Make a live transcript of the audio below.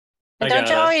And I don't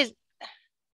you got it. always,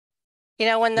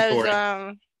 when those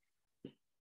Recording.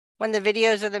 when the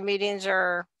videos of the meetings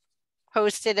are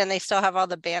posted and they still have all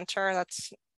the banter,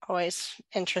 that's always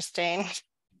interesting.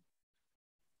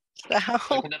 Like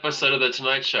So, an episode of The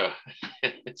Tonight Show.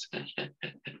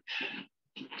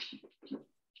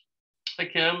 Hi,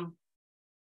 Kim.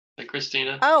 Hi,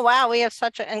 Christina. oh wow, we have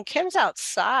and Kim's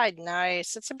outside.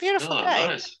 Nice. It's a beautiful Oh, day.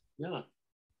 nice. Yeah.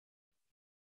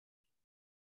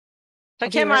 So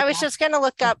Kim, I was just gonna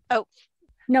look up. Oh,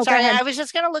 no, sorry, go ahead. I was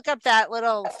just gonna look up that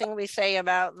little thing we say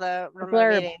about the remote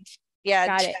blurb. meetings. Yeah,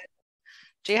 Got it.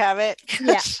 Do you have it?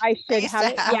 Yeah, I should used have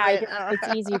to it. have Yeah, it.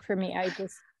 it's easy for me. I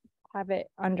just have it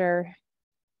under.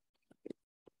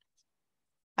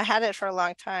 I had it for a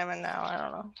long time and now I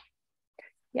don't know.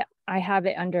 Yeah, I have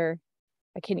it under.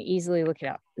 I can easily look it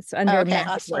up. It's under okay, Magic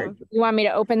awesome. Word. You want me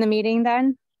to open the meeting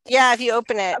then? Yeah, if you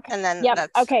open it Okay. and then Yep.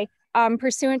 that's Okay.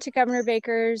 Pursuant to Governor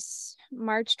Baker's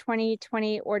March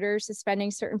 2020 order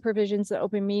suspending certain provisions of the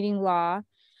open meeting law,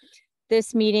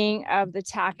 this meeting of the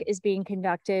TAC is being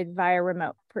conducted via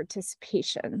remote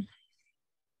participation.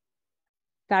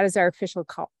 That is our official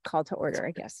call to order,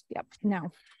 I guess. Yep.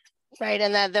 No. right,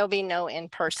 and that there'll be no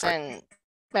in-person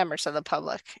members of the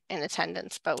public in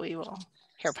attendance, but we will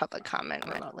hear public comment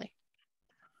remotely.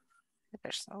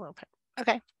 There's a little bit.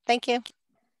 Okay, thank you.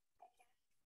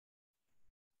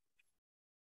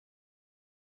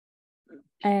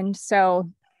 And so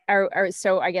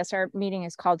so I guess our meeting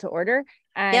is called to order.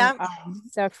 And Yeah.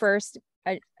 The first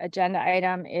agenda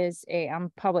item is a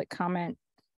public comment.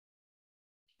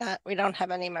 We don't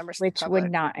have any members Which would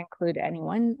not include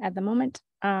anyone at the moment.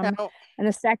 No. And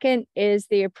the second is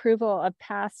the approval of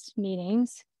past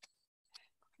meetings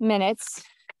minutes,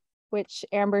 which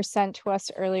Amber sent to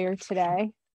us earlier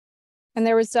today. And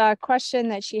there was a question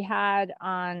that she had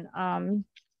on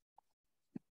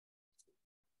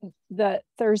the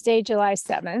Thursday, July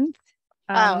 7th.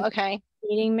 Oh, okay.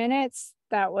 Meeting minutes.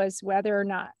 That was whether or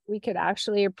not we could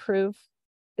actually approve.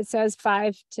 It says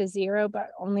 5-0,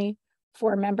 but only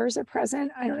 4 members are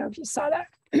present. I don't know if you saw that.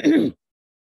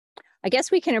 I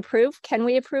guess we can approve. Can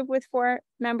we approve with 4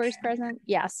 members present?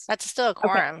 Yes. That's still a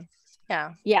quorum. Okay.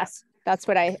 Yeah. Yes, that's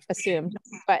what I assumed.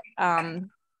 But I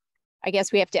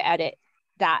guess we have to edit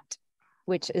that,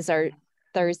 which is our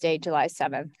Thursday, July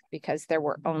 7th, because there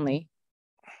were only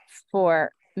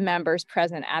 4 members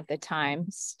present at the time.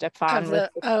 Stefan was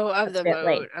of the vote.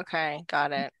 late. Okay,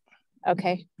 got it.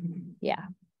 Okay. Yeah.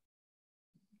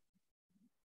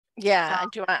 Yeah,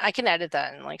 I can edit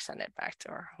that and like send it back to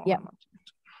her. Yeah.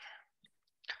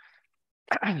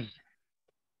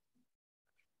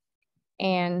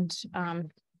 And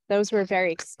those were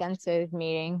very extensive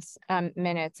meetings,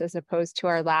 minutes, as opposed to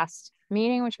our last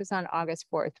meeting, which was on August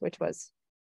 4th, which was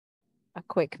a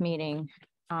quick meeting.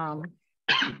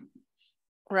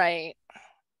 Right.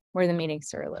 Where the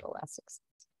meetings are a little less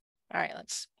expensive. All right,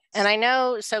 and I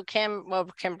know, so Kim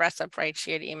Bressup, right,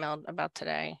 she had emailed about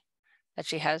today that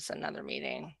she has another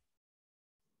meeting.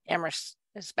 Amherst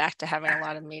is back to having a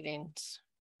lot of meetings.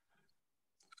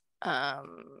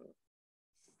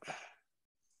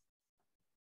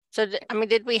 So,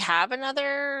 did we have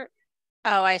another?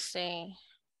 Oh, I see.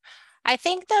 I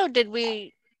think though,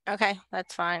 okay,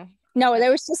 that's fine. No,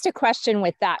 there was just a question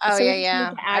with that. Oh, so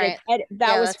yeah.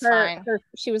 That was her.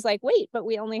 She was like, wait, but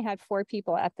we only had 4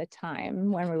 people at the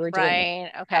time when we were doing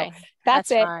it. Okay. So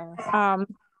that's it. Fine.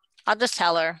 I'll just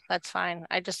tell her. That's fine.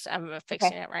 I'm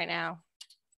fixing it right now.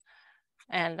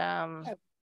 And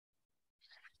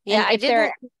yeah, I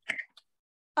didn't.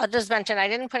 I'll just mention I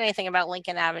didn't put anything about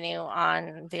Lincoln Avenue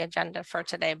on the agenda for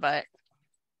today, but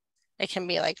it can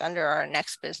be like under our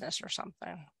next business or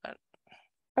something. But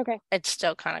okay, it's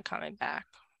still kind of coming back.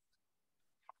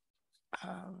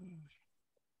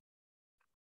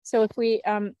 So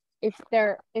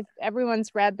if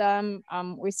everyone's read them,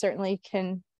 we certainly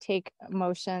can take a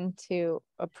motion to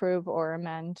approve or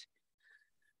amend.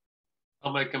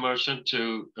 I'll make a motion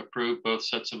to approve both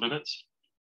sets of minutes.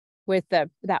 With that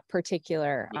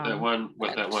particular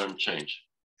with that one change.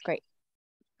 Great.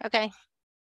 Okay.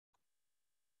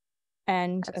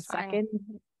 And that's a second.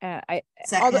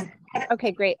 Second.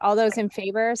 Okay, great. All those in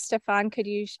favor, Stefan, could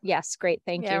you? Yes, great.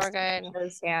 Thank you. We're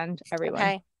good. And everyone.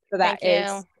 Okay. So that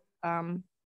is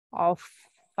all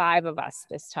 5 of us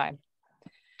this time.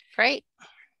 Great.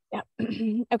 Yeah.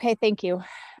 Okay, thank you.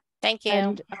 Thank you.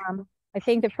 And I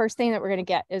think the first thing that we're going to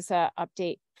get is an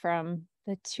update from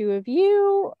the 2 of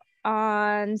you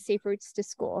on Safe Routes to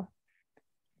School.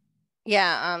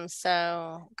 Yeah,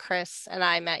 so Chris and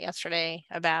I met yesterday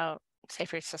about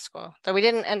Safe Routes to School. So we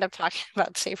didn't end up talking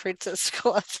about Safe Routes to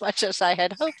School as much as I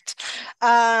had hoped.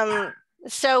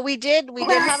 So we did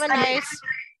have a nice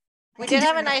We did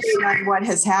have a nice on what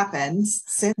has happened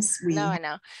since we. No, I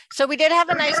know. So we did have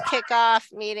a nice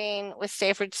kickoff meeting with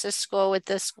Safe Routes to School with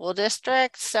the school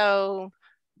district. So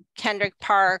Kendrick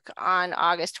Park on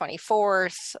August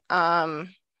 24th.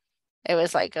 It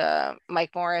was like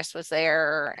Mike Morris was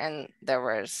there, and there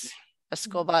was a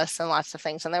school bus and lots of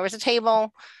things. And there was a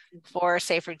table for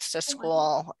Safe Routes to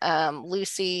School.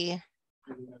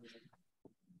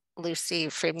 Lucy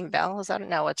Friedman Bell, is that?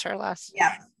 No, what's her last?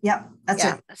 Yep, that's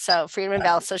it. So Friedman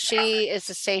Bell. So she is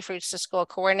the Safe Routes to School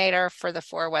coordinator for the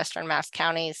 4 Western Mass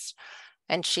counties,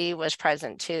 and she was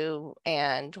present too.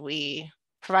 And we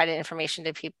provided information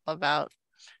to people about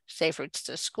Safe Routes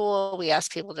to School. We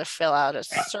asked people to fill out a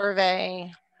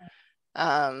survey.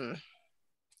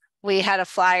 We had a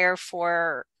flyer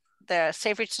for the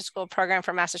Safe Routes to School program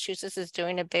for Massachusetts is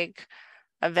doing a big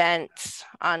event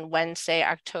on Wednesday,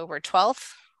 October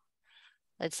 12th.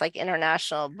 It's like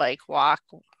International Bike Walk,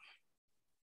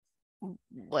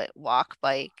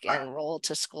 Bike, and Roll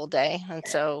to School Day. And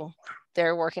so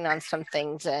they're working on some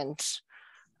things, and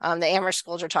the Amherst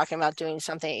schools are talking about doing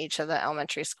something at each of the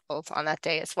elementary schools on that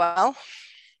day as well.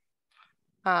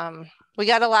 We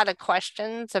got a lot of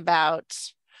questions about,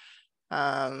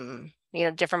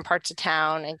 different parts of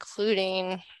town,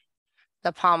 including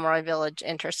the Pomeroy Village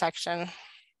intersection.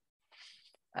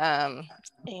 No,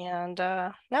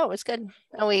 it was good.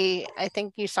 And I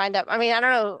think you signed up. I mean, I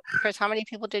don't know, Chris, how many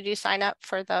people did you sign up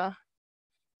for the?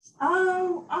 I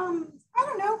don't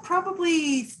know,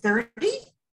 probably 30.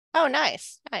 Oh,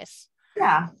 nice.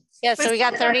 Yeah. Yeah, so we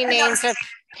got 30 names of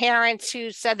parents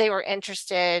who said they were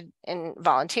interested in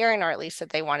volunteering, or at least that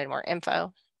they wanted more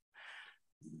info.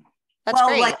 That's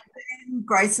great. Like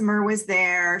Greisemer was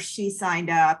there. She signed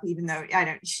up, even though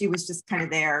she was just kind of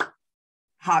there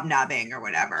hobnobbing or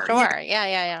whatever. Sure.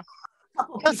 Yeah.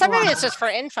 Well, somebody it's just for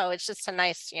info. It's just a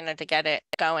nice, to get it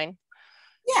going.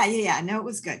 Yeah. No, it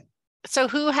was good. So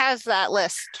who has that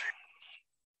list?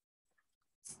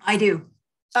 I do.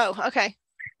 Oh, okay.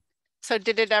 So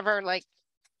did it ever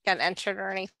get entered or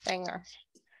anything? Or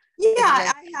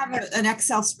I have an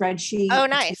Excel spreadsheet. Oh,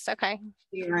 nice. Okay.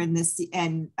 Here in this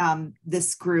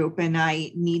this group, and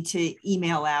I need to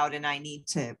email out, and I need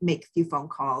to make a few phone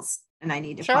calls, and I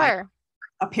need to find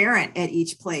a parent at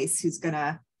each place who's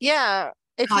gonna. Yeah,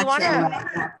 if you want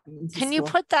to, can you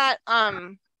put that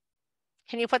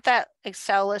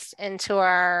Excel list into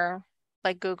our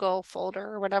Google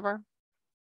folder or whatever?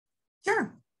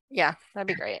 Sure. Yeah, that'd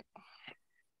be great.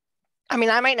 I mean,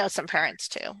 I might know some parents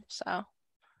too.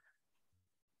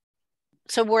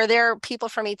 So were there people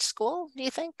from each school, do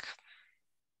you think?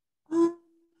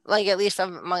 At least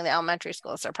among the elementary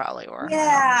schools, there probably were.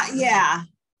 Yeah.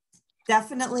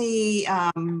 Definitely,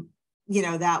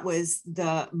 that was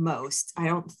the most. I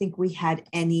don't think we had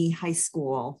any high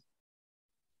school.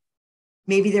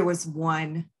 Maybe there was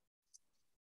one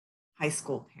high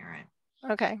school parent.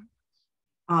 Okay.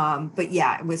 But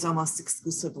yeah, it was almost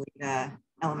exclusively the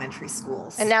elementary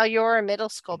schools. And now you're a middle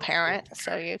school parent,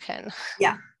 so you can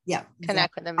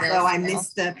connect with them. Although I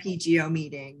missed the PGO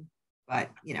meeting, but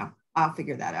I'll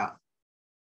figure that out.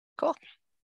 Cool.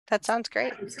 That sounds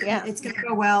great. It's gonna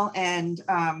go well. And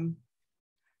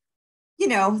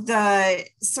the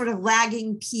sort of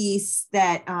lagging piece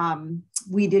that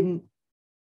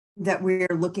we're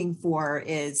looking for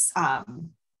is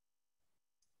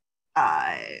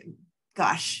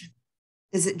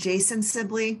is it Jason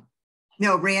Sibley?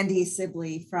 No, Randy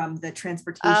Sibley from the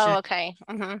transportation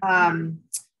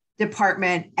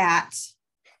department at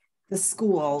the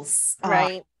schools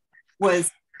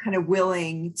was kind of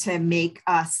willing to make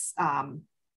us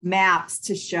maps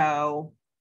to show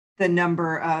the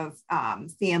number of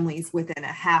families within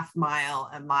a half mile,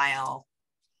 a mile,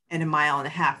 and a mile and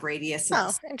a half radius.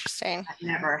 Oh, interesting. That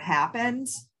never happened.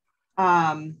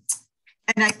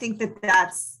 And I think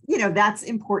that's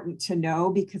important to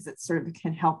know, because it sort of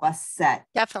can help us set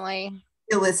definitely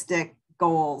realistic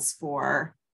goals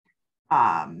for,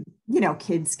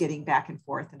 kids getting back and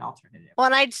forth and alternative.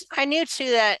 Well, and I knew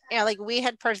too that, we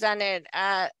had presented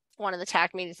at one of the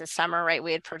TAC meetings this summer, right?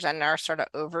 We had presented our sort of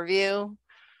overview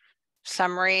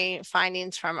summary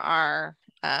findings from our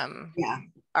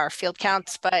field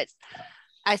counts. But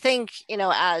I think,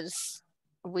 as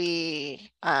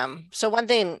we, so one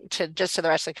thing to the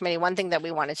rest of the committee, one thing that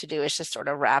we wanted to do is just sort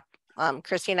of wrap,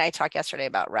 Christy and I talked yesterday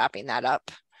about wrapping that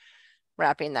up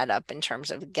in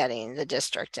terms of getting the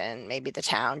district and maybe the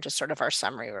town, just sort of our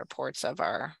summary reports of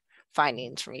our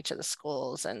findings from each of the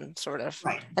schools, and sort of,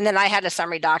 and then I had a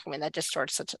summary document that just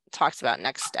sort of talks about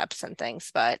next steps and things.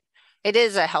 But it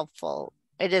is helpful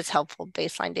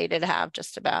baseline data to have,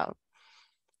 just about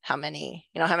how many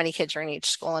kids are in each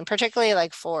school, and particularly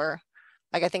for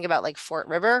Like I think about like Fort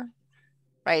River,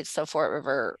 right? So Fort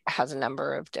River has a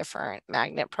number of different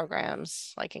magnet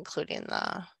programs, like including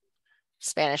the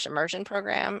Spanish immersion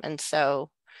program. And so,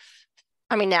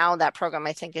 I mean, now that program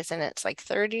I think is in its like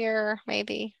third year,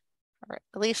 maybe, or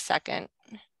at least second.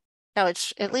 No,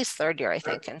 it's at least third year, I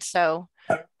think. And so,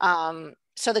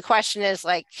 so the question is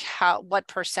like what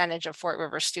percentage of Fort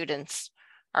River students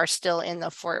are still in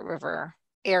the Fort River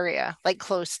area, like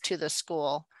close to the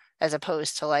school, as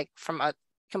opposed to like from a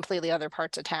completely other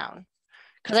parts of town?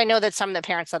 Because I know that some of the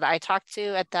parents that I talked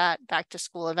to at that back to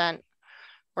school event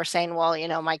were saying, well, you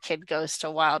know, my kid goes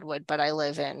to Wildwood, but I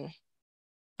live in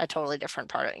a totally different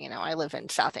part of, you know, I live in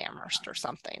South Amherst or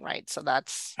something, right? So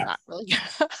that's not really,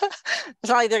 it's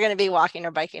not like they're going to be walking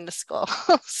or biking to school.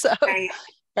 So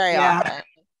very often.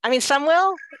 I mean, some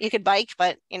will, you could bike,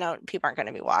 but you know, people aren't going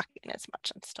to be walking as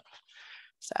much and stuff.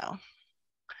 So,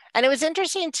 and it was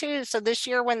interesting too. So this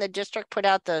year when the district put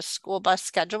out the school bus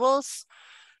schedules,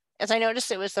 as I noticed,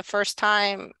 it was the first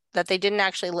time that they didn't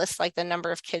actually list like the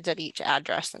number of kids at each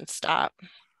address and stop,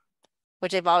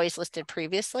 which they've always listed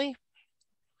previously,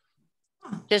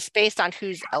 just based on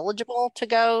who's eligible to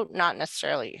go, not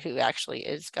necessarily who actually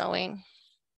is going.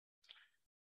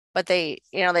 But they,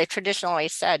 you know, they traditionally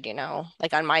said, you know,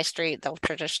 like on my street, they'll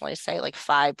traditionally say like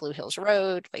 5 Blue Hills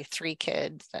Road, like 3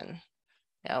 kids, and,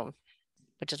 you know,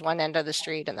 which is one end of the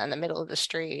street and then the middle of the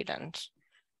street. And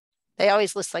they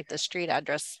always list like the street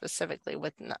address specifically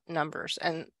with numbers.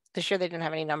 And this year they didn't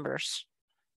have any numbers.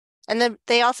 And then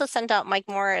they also sent out, Mike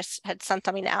Morris had sent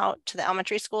something out to the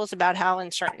elementary schools about how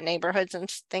in certain neighborhoods and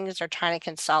things are trying to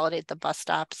consolidate the bus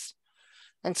stops.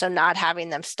 And so not having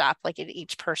them stop like at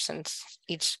each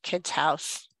kid's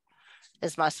house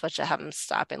is much, but to have them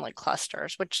stop in like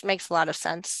clusters, which makes a lot of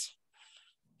sense,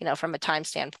 you know, from a time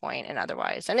standpoint and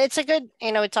otherwise. And it's a good,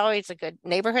 you know, it's always a good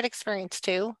neighborhood experience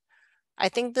too. I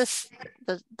think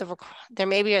there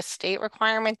may be a state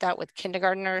requirement that with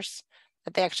kindergartners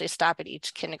that they actually stop at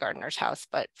each kindergartner's house,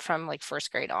 but from like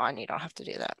 1st grade on, you don't have to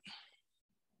do that.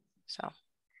 So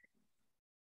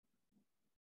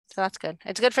that's good.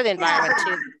 It's good for the environment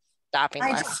too, stopping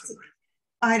less.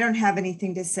 I don't have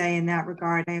anything to say in that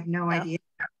regard. I have no idea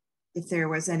if there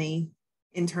was any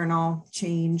internal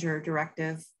change or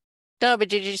directive. No, but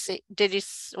did you,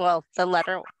 well, the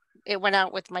letter, it went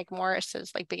out with Mike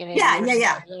Morris's like beginning.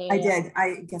 Yeah. I did.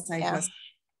 I guess I was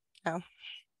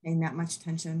paying that much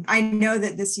attention. I know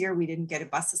that this year we didn't get a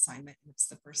bus assignment. It's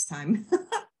the first time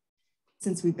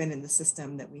since we've been in the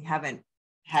system that we haven't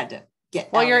had to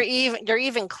get. Well, you're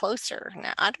even closer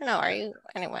now. I don't know. Are you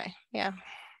anyway? Yeah.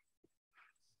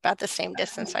 About the same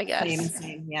distance, I guess.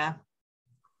 Same, yeah.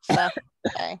 So,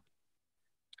 okay.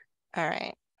 All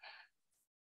right.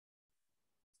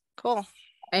 Cool.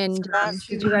 And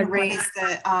did you raise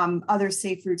the other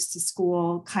safe routes to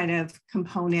school kind of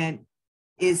component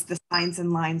is the Signs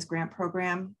and Lines grant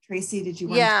program? Tracy, did you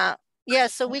want Yeah,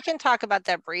 so we can talk about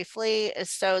that briefly.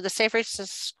 So the Safe Routes to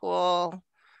School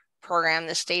program,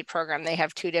 the state program, they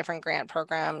have 2 different grant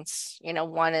programs. You know,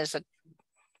 one is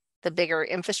the bigger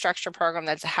infrastructure program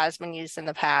that has been used in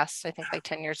the past, I think like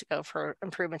 10 years ago for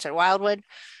improvements at Wildwood.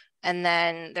 And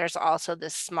then there's also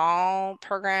this small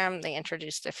program they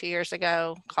introduced a few years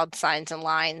ago called Signs and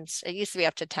Lines. It used to be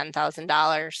up to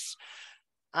 $10,000.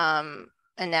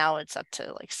 And now it's up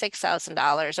to like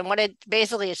 $6,000. And what it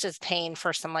basically is just paying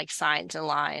for some like signs and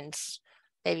lines,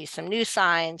 maybe some new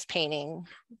signs, painting,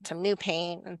 some new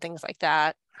paint and things like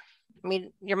that. I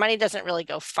mean, your money doesn't really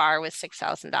go far with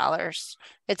 $6,000.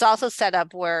 It's also set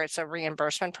up where it's a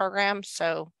reimbursement program.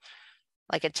 So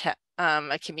like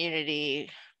a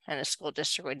community and a school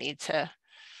district would need to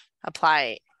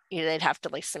apply, you know, they'd have to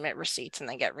like submit receipts and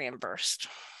then get reimbursed.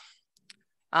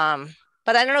 But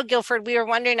I don't know, Guilford, we were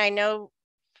wondering, I know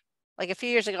like a few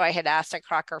years ago, I had asked at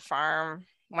Crocker Farm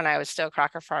when I was still a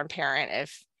Crocker Farm parent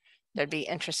if they'd be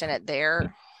interested in it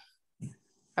there.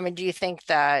 I mean, do you think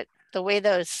that the way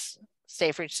those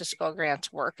Safe Routes to School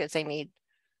grants work is they need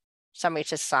somebody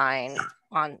to sign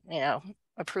on, you know,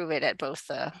 approve it at both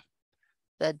the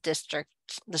district,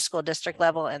 the school district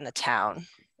level and the town?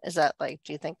 Is that like,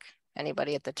 do you think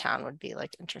anybody at the town would be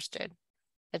like interested?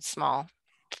 It's small.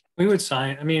 We would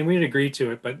sign, I mean, we'd agree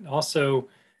to it, but also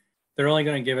they're only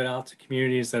going to give it out to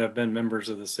communities that have been members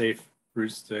of the Safe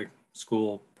Routes to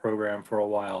School program for a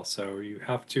while. So you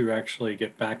have to actually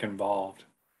get back involved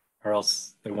or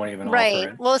else they won't even offer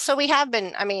it. Well, so we have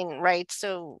been, I mean, right.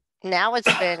 So now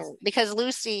it's been, because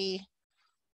Lucy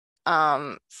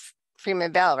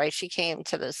Freeman Bell, right? She came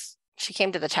to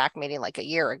the TAC meeting like a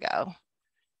year ago.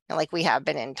 And like we have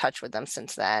been in touch with them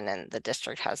since then, and the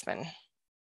district has been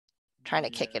trying to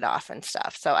kick it off and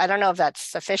stuff. So I don't know if that's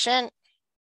sufficient.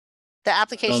 The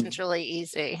application's really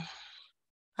easy.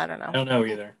 I don't I know. don't know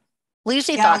either.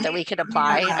 Lucy Yeah, thought that we could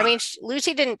apply. yeah. I mean,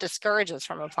 Lucy didn't discourage us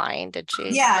from applying, did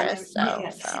she? Yeah, Chris? no,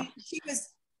 yeah. She was,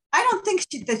 I don't think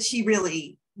that she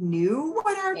really knew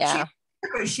what our Yeah.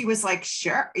 but she was like,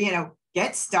 sure,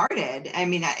 get started. I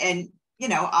mean, and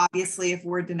obviously if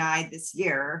we're denied this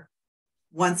year,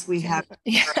 once we have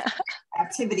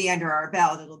activity under our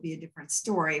belt, it'll be a different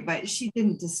story, but she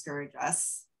didn't discourage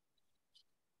us.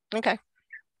 Okay.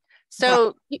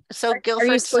 So Guilford. Are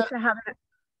you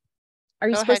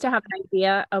supposed to have an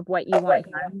idea of what you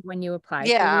want done when you apply?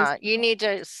 Yeah, you need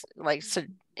to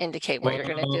indicate what you're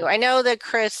going to do. I know that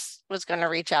Chris was going to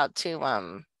reach out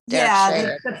to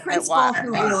Derek the principal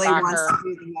who really wants to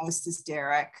do the most is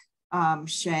Derek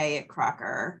Shea at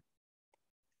Crocker.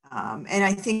 And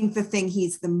I think the thing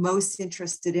he's the most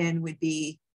interested in would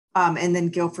be, and then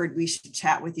Guilford, we should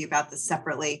chat with you about this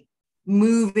separately,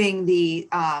 moving the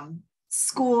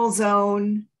school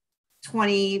zone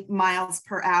 20 miles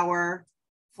per hour.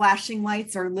 Flashing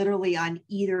lights are literally on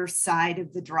either side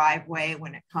of the driveway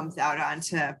when it comes out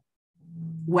onto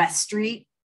West Street.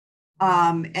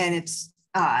 And it's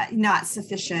not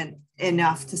sufficient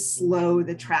enough to slow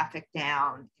the traffic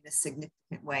down in a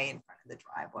significant way in front of the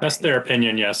driveway. That's their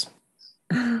opinion, yes.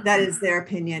 That is their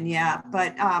opinion, yeah.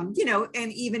 But, and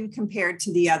even compared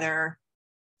to the other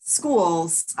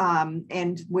schools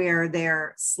and where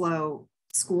their slow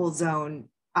school zone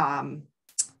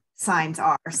signs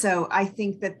are. So I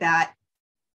think that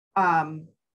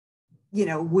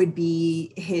would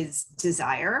be his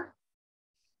desire.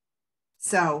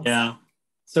 So yeah.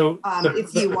 So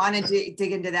if you want to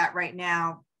dig into that right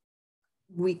now,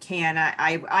 we can.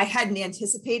 I hadn't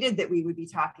anticipated that we would be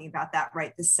talking about that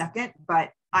right this second, but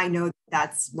I know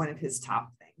that's one of his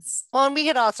top things. Well, and we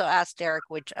could also ask Derek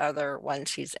which other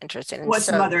ones he's interested in. What's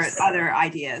some other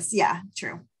ideas? Yeah,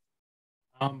 true.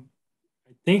 I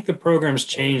think the program's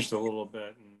changed a little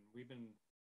bit, and we've been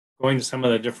going to some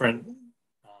of the different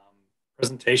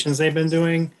presentations they've been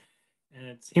doing, and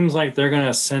it seems like they're going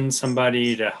to send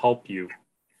somebody to help you.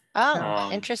 Oh,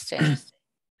 interesting.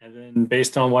 And then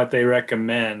based on what they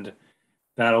recommend,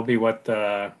 that'll be what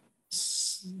the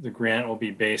grant will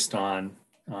be based on.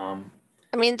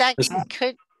 I mean, that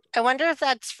could, I wonder if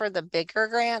that's for the bigger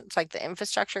grants, like the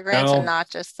infrastructure grants, and not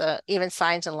just the even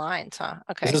signs and lines, huh?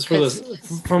 Okay. This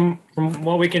is from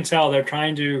what we can tell, they're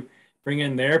trying to bring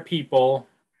in their people,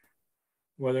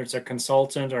 whether it's a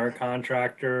consultant or a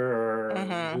contractor or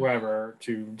whoever,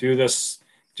 to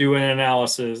do an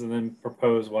analysis and then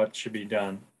propose what should be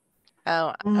done.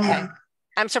 Oh, okay.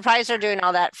 I'm surprised they're doing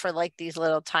all that for like these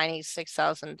little tiny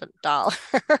 $6,000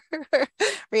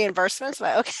 reimbursements,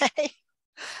 but okay.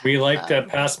 We like to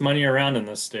pass money around in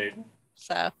this state.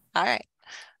 So, all right.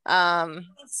 So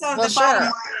the bottom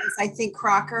line is, I think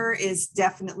Crocker is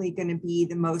definitely going to be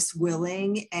the most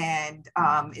willing and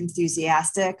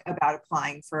enthusiastic about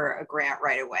applying for a grant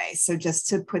right away. So just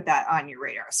to put that on your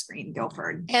radar screen,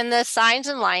 Guilford. And the signs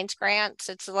and lines grants,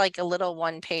 it's like a little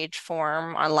one-page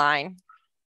form online,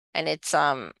 and it's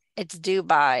due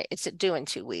in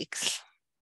 2 weeks.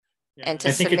 Yeah, and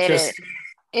to submit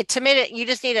it, you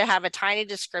just need to have a tiny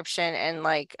description and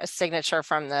like a signature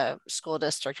from the school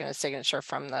district and a signature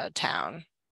from the town.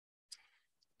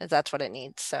 That's what it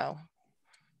needs. So,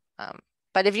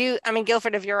 but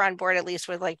Guilford, if you're on board at least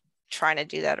with like trying to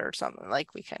do that or something,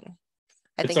 like we can,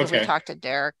 I think if we talk to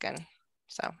Derek, and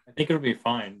so. I think it'll be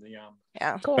fine. Yeah.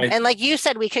 Cool. And like you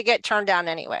said, we could get turned down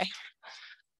anyway.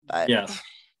 But yes.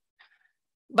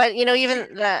 But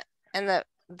even the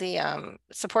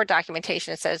support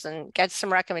documentation, it says, and get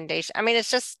some recommendation. I mean,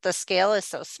 it's just the scale is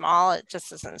so small, it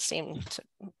just doesn't seem to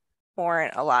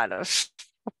warrant a lot of,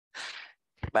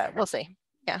 but we'll see.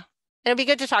 Yeah. It'll be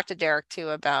good to talk to Derek too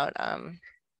about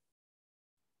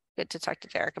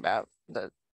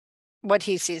what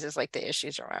he sees as like the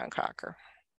issues around Crocker.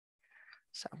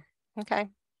 So, okay.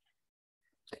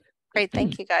 Great.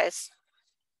 Thank you guys.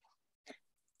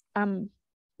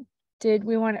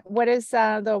 What is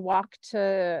the walk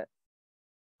to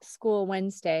school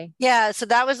Wednesday? Yeah, so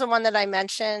that was the one that I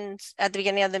mentioned at the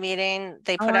beginning of the meeting.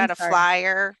 They put out a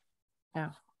flyer.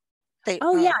 Yeah.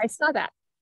 Yeah, I saw that.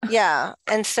 Yeah,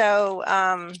 and so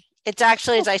it's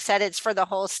actually, as I said, it's for the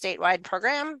whole statewide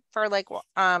program for like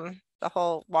the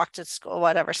whole walk to school,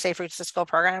 whatever, Safe Routes to School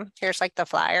program. Here's like the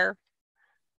flyer.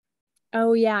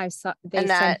 Oh yeah, I saw.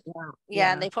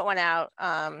 And they put one out.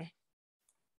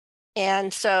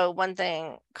 And so one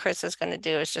thing Chris is going to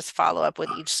do is just follow up with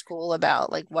each school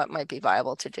about like what might be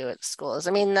viable to do at schools.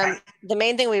 I mean, the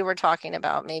main thing we were talking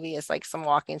about maybe is like some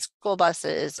walking school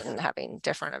buses and having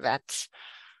different events.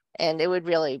 And it would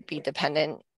really be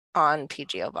dependent on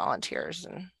PGO volunteers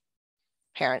and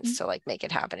parents to like make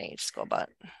it happen at each school, but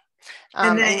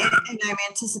and I'm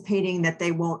anticipating that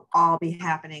they won't all be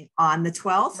happening on the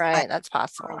 12th. Right, that's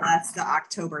possible. That's the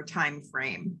October time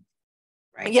frame.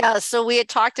 Right. Yeah, so we had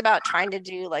talked about trying to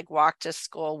do like walk to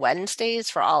school Wednesdays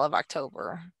for all of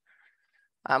October.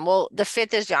 Well, the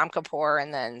 5th is Yom Kippur,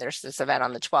 and then there's this event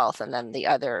on the 12th, and then the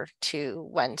other 2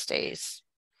 Wednesdays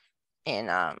in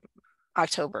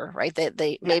October, right?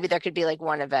 Maybe there could be like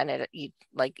one event at each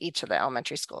of the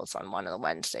elementary schools on one of the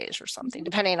Wednesdays or something,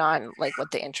 depending on like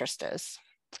what the interest is.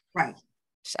 Right.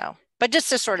 So, but just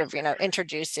to sort of,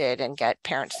 introduce it and get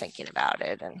parents thinking about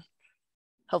it and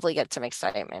hopefully get some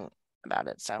excitement about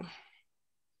it. So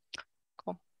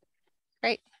cool.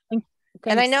 Great. Thanks.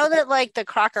 And I know that like the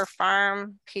Crocker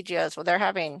Farm PGOs, well, they're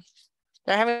having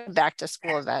a back to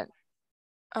school event.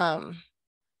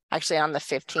 Actually on the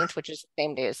 15th, which is the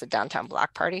same day as the downtown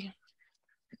block party.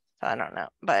 So I don't know,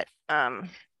 but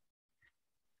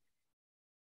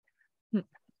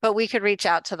we could reach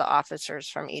out to the officers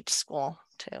from each school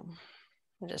too,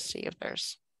 and just see if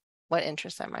there's what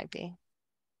interest that might be.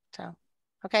 So,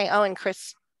 okay. Oh, and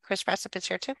Chris Pressup is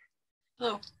here too.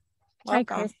 Hello.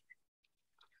 Welcome.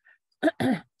 Hi,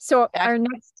 Chris. So our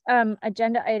next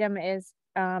agenda item is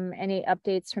any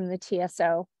updates from the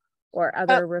TSO or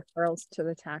other referrals to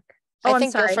the TAC. I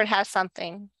think Guilford has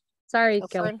something. Sorry,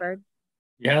 Guilford.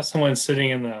 You have someone sitting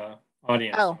in the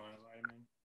audience. Oh,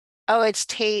 oh, it's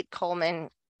Tate Coleman.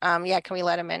 Yeah, can we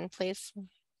let him in, please?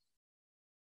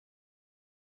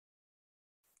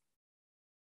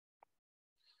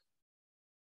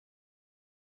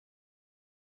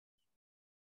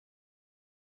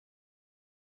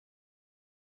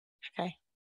 Okay.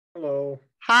 Hello.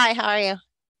 Hi, how are you?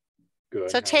 Good.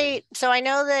 So Tate, so I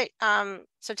know that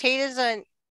so Tate is a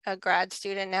grad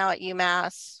student now at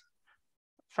UMass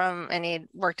and he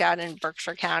worked out in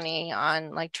Berkshire County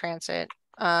on like transit.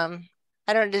 I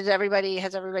don't know, has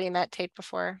everybody met Tate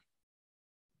before?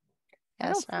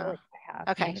 Yes. No.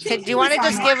 Okay. Do you want to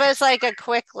just give us like a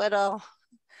quick little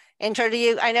intro to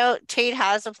you? I know Tate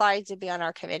has applied to be on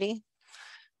our committee.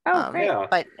 Oh, great.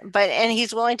 Yeah. And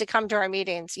he's willing to come to our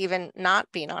meetings, even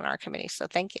not being on our committee. So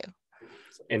thank you.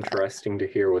 It's interesting to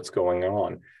hear what's going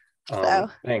on.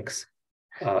 Thanks.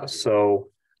 So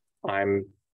I'm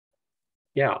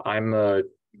a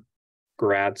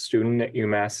grad student at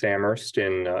UMass Amherst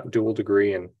in dual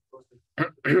degree in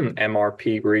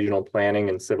MRP regional planning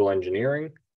and civil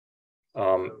engineering.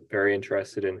 Very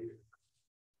interested in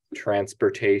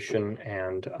transportation,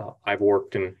 and I've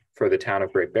worked for the town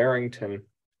of Great Barrington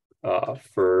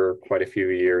for quite a few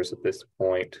years at this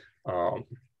point.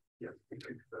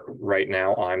 Right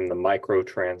now I'm the micro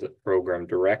transit program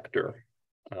director,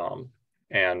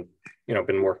 and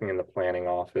been working in the planning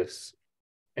office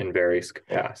in various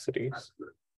capacities.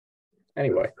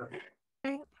 Anyway.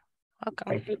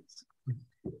 Welcome.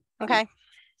 Okay.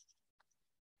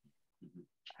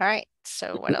 All right.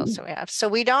 So what else do we have? So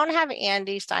we don't have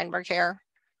Andy Steinberg here.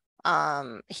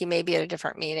 He may be at a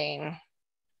different meeting.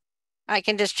 I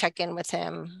can just check in with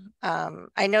him.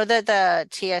 I know that the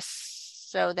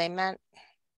TSO, they met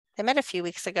a few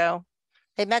weeks ago.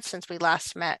 They met since we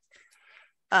last met.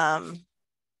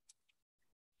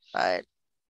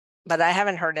 But I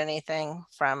haven't heard anything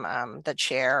from the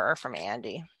chair or from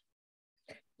Andy.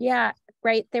 Yeah,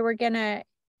 right. They were gonna,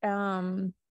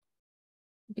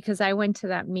 because I went to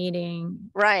that meeting.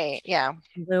 Right, yeah.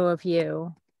 In lieu of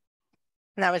you.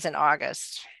 And that was in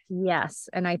August. Yes,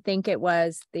 and I think it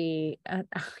was I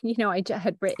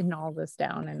had written all this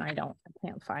down and I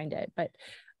can't find it, but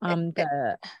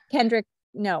it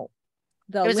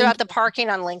was about the parking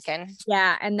on Lincoln.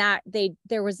 Yeah, and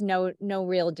there was no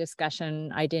real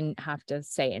discussion. I didn't have to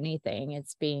say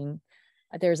anything.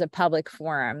 There's a public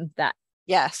forum that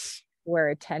yes we're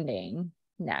attending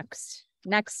next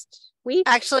week.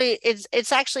 Actually,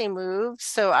 it's actually moved.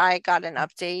 So I got an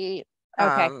update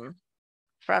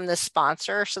from the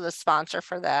sponsor. So the sponsor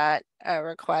for that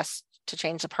request to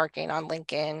change the parking on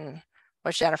Lincoln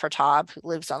was Jennifer Taub, who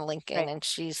lives on Lincoln, right. And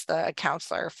she's the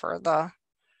counselor for the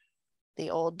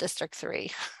old District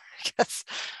 3, I guess,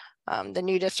 the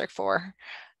new District 4.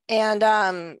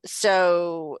 And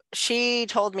so she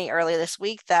told me earlier this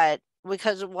week that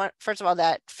because first of all,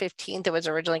 that 15th, it was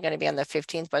originally going to be on the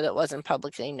 15th, but it wasn't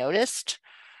publicly noticed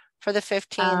for the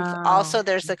 15th. Also,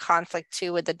 there's the conflict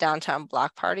too with the downtown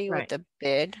block party, right, with the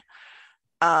bid.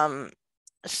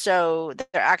 So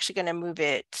they're actually going to move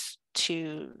it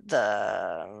to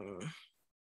I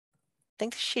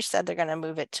think she said they're going to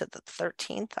move it to the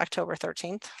 13th, October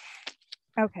 13th.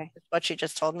 Okay. That's what she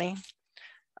just told me.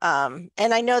 And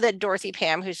I know that Dorothy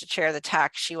Pam, who's the chair of the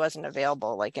TAC, she wasn't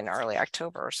available like in early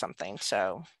October or something.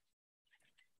 So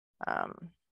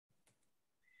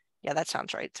Yeah, that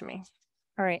sounds right to me.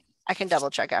 All right. I can double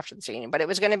check after the meeting, but it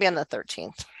was going to be on the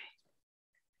 13th.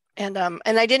 And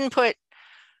I didn't put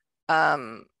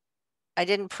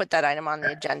that item on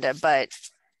the agenda, but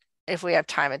if we have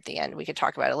time at the end, we could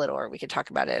talk about it a little, or we could talk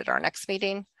about it at our next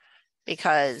meeting,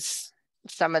 because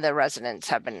some of the residents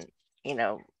have been,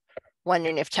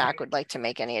 wondering if TAC would like to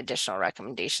make any additional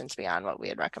recommendations beyond what we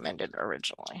had recommended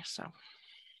originally. So.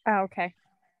 Oh, okay.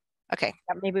 Okay.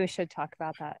 Yeah, maybe we should talk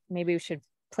about that. Maybe we should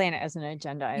plan it as an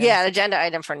agenda item. Yeah, an agenda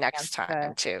item for next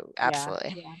time too.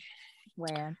 Absolutely. Yeah.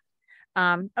 When.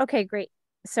 Okay, great.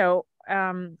 So,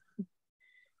 are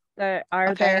there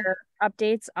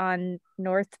updates on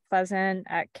North Pleasant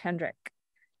at Kendrick?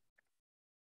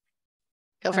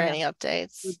 Go for any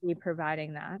updates. Would be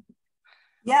providing that.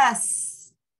 Yes.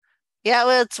 Yeah,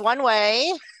 well, it's one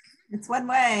way. It's one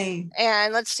way.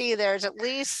 And let's see, there's at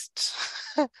least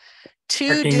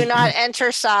 2 do not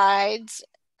enter signs,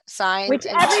 which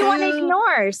everyone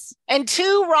ignores, and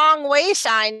 2 wrong way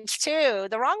signs too.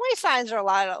 The wrong way signs are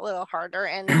a little harder,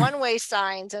 and one way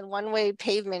signs and one way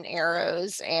pavement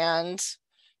arrows, and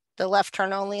the left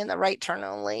turn only and the right turn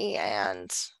only.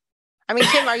 And I mean,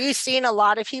 Kim, are you seeing a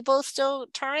lot of people still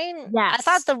turning? Yes. I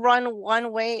thought the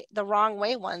wrong way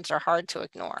ones are hard to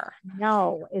ignore.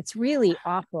 No, it's really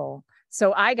awful.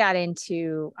 So I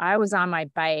was on my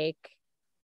bike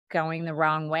going the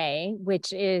wrong way,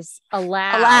 which is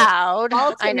allowed.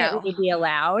 I know. Be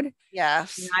allowed.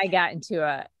 Yes. And I got into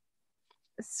a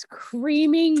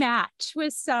screaming match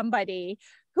with somebody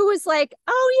who was like,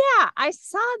 oh yeah, I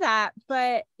saw that,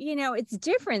 but it's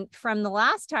different from the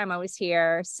last time I was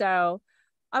here. So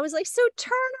I was like, so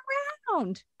turn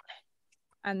around.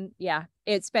 And yeah,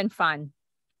 it's been fun.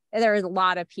 There's a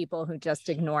lot of people who just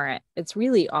ignore it. It's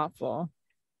really awful.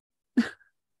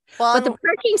 Well, but the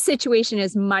parking situation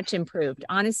is much improved.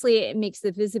 Honestly, it makes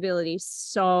the visibility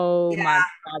so much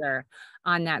better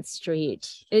on that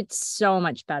street. It's so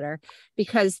much better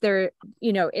because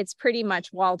it's pretty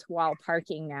much wall to wall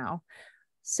parking now.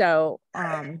 So,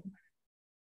 yeah.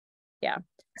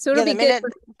 So it'll be good.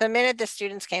 The minute the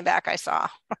students came back, I saw.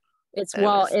 It's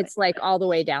like all the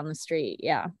way down the street.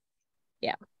 Yeah.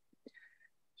 Yeah.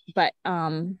 But,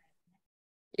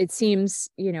 it seems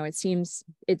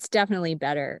it's definitely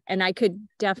better. And I could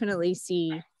definitely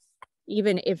see,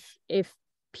 even if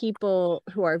people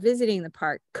who are visiting the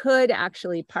park could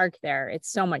actually park there,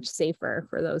 it's so much safer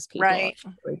for those people. Right. It's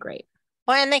really great.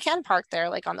 Well, and they can park there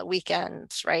like on the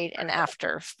weekends, right? And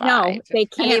after 5. No, they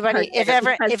can't.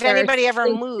 If anybody ever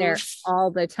moves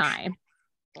all the time.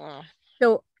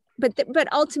 So, but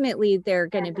ultimately they're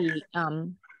going to be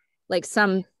like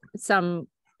some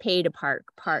pay to park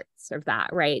parts of that,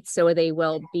 right? So they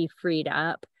will be freed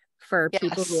up for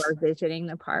people who are visiting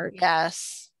the park.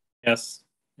 Yes.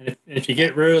 If you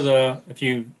get rid of if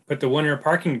you put the winter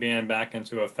parking ban back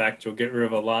into effect, you'll get rid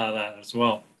of a lot of that as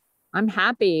well. I'm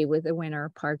happy with the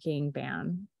winter parking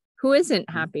ban. Who isn't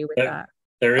happy with that?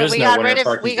 There is no winter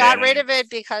parking ban. We got rid of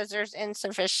it because there's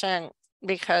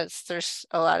because there's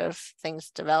a lot of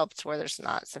things developed where there's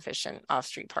not sufficient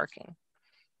off-street parking.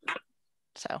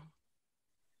 So,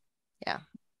 yeah.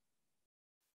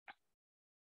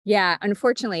 Yeah,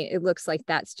 unfortunately, it looks like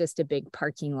that's just a big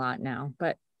parking lot now,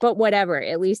 but whatever,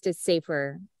 at least it's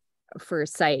safer for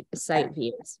site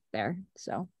views there.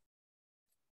 So,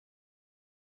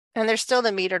 and there's still the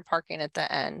metered parking at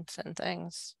the end and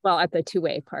things. Well, at the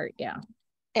two-way part, yeah.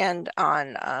 And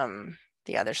on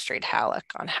the other street,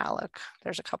 on Halleck,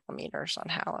 there's a couple meters on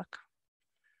Halleck.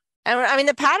 And I mean,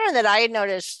 the pattern that I had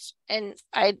noticed, and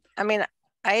I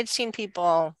had seen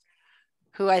people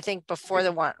who I think before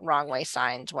the wrong way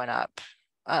signs went up,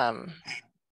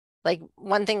 like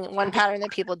one pattern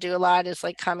that people do a lot is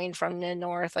like coming from the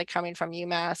north, like coming from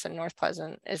UMass and North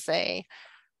Pleasant, is they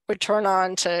would turn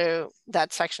on to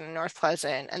that section of North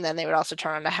Pleasant, and then they would also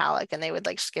turn on to Halleck, and they would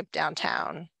like skip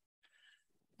downtown.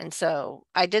 And so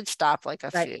I did stop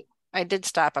I did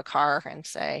stop a car and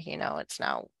say, it's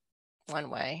now one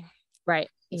way. Right.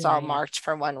 It's all marked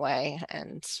for one way.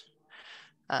 And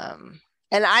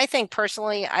I think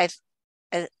personally,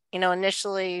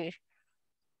 initially,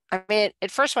 I mean, it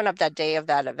first went up that day of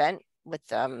that event with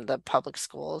the public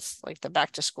schools, like the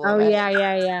back to school event.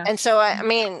 Yeah. And so, I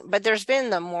mean, but there's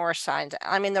been the more signs.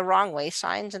 I mean, the wrong way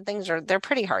signs and things they're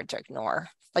pretty hard to ignore.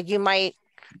 Like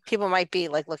people might be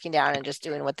like looking down and just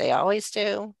doing what they always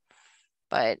do.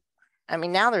 But I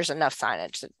mean, now there's enough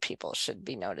signage that people should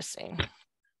be noticing.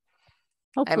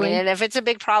 Hopefully. I mean, and if it's a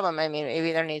big problem, I mean,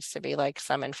 maybe there needs to be like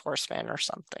some enforcement or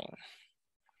something.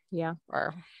 Yeah.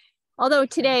 Or although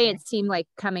today it seemed like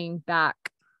coming back,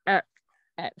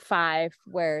 at 5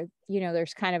 where,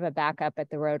 there's kind of a backup at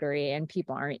the Rotary and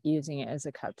people aren't using it as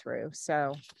a cut through.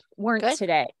 So weren't Good.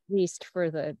 today, at least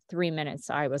for the 3 minutes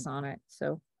I was on it.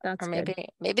 So that's Or good.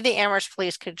 maybe the Amherst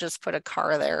police could just put a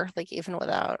car there, like even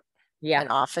without Yeah, an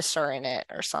officer in it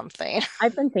or something.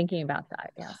 I've been thinking about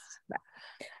that. Yes.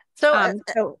 So,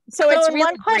 So it's in really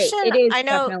one question, great. It is I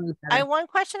know, definitely better. one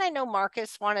question I know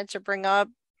Marcus wanted to bring up,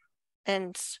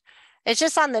 and it's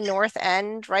just on the north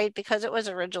end, right? Because it was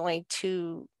originally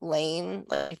 2 lane,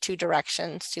 like 2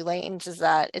 directions, 2 lanes, is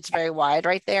that it's very wide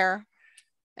right there.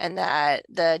 And that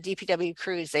the DPW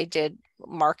crews, they did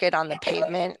mark it on the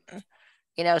pavement,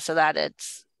 so that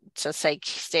it's to say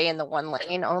stay in the 1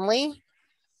 lane only.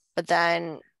 But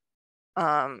then,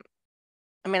 I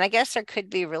mean, I guess there could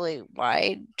be really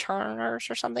wide turners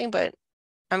or something, but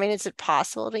I mean, is it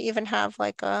possible to even have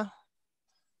like I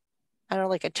don't know,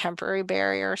 like a temporary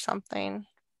barrier or something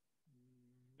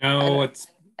No, it's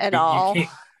at you all? can't.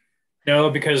 No,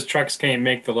 because trucks can't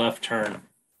make the left turn.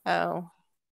 Oh,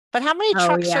 but how many Oh,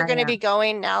 trucks are yeah, going to yeah. be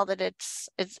going now that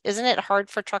isn't it hard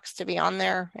for trucks to be on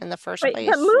there in the first But place?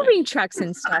 moving trucks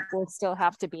and stuff will still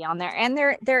have to be on there. And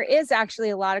there is actually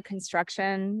a lot of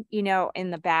construction, in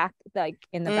the back, like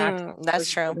in the back.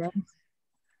 That's true.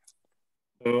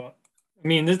 So, I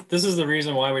mean, this is the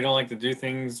reason why we don't like to do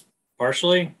things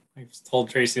partially. I've told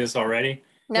Tracy this already.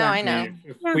 No, Yeah. I I know. mean,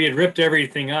 if we had ripped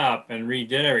everything up and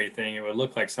redid everything, it would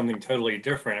look like something totally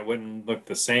different. It wouldn't look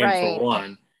the same Right. for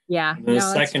one. Yeah. And the no,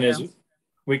 that's second true. is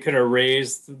we could have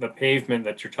raised the pavement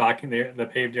that you're talking there, the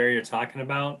paved area you're talking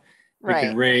about. We Right.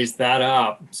 could raise that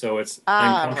up so it's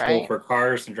uncomfortable right. for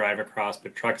cars to drive across,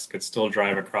 but trucks could still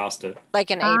drive across it.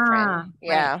 Like an apron. Right,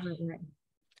 Yeah. right.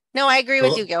 No, I agree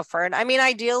with So- you, Guilford. I mean,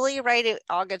 ideally, right, it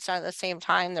all gets done at the same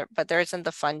time, but there isn't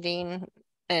the funding.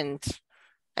 And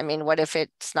I mean, what if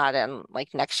it's not in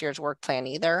like next year's work plan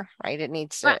either, right? It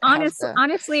needs to But have the,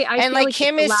 honestly, I and feel like it's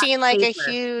Kim a is lot seeing like a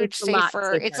safer. huge It's a lot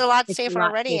safer, it's a safer. lot It's a safer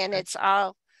lot already. And safer. it's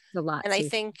all, It's a lot and I safer.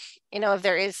 think, if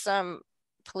there is some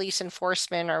police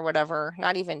enforcement or whatever,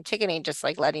 not even ticketing, just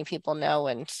like letting people know.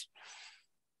 And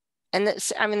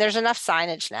this, I mean, there's enough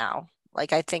signage now.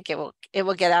 Like, I think it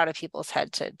will get out of people's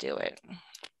head to do it.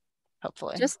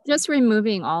 Hopefully. Just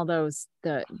removing all those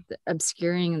the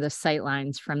obscuring the sight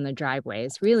lines from the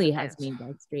driveways really has made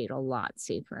that street a lot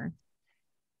safer.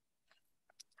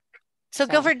 So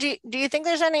Guilford, do you think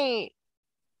there's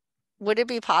would it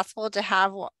be possible to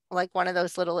have like one of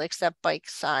those little accept bike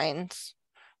signs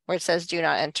where it says do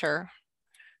not enter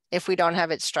if we don't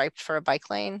have it striped for a bike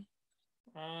lane?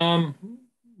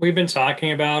 We've been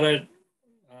talking about it.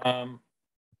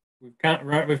 We've kind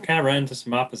of run into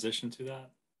some opposition to that.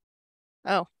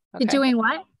 Oh, okay. Doing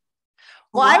what?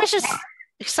 Well, I was just,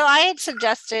 so I had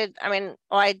suggested, I mean,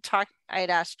 I had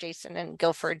asked Jason and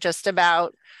Guilford just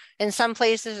about in some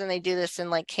places, and they do this in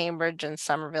like Cambridge and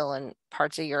Somerville and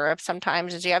parts of Europe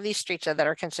sometimes, is you have these streets that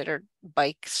are considered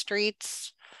bike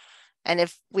streets. And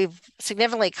if we've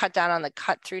significantly cut down on the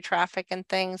cut through traffic and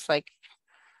things like,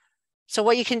 so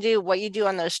what you do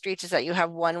on those streets is that you have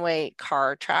one-way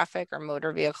car traffic or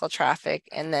motor vehicle traffic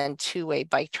and then two-way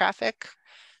bike traffic.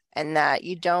 And that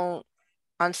you don't,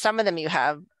 on some of them, you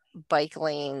have bike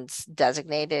lanes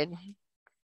designated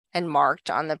and marked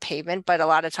on the pavement, but a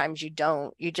lot of times you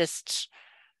don't. You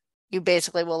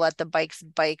basically will let the bikes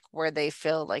bike where they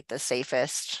feel like the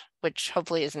safest, which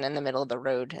hopefully isn't in the middle of the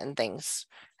road and things.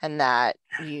 And that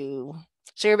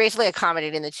so you're basically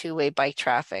accommodating the two-way bike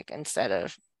traffic instead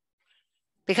of,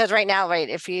 because right now, right,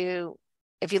 if you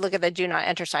look at the do not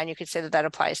enter sign, you could say that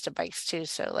applies to bikes too.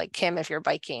 So like Kim, if you're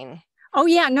biking. Oh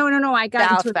yeah, no. I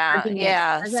got into an argument.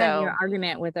 Yeah, I got into an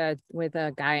argument with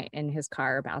a guy in his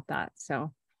car about that.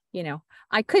 So,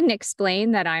 I couldn't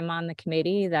explain that I'm on the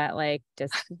committee that like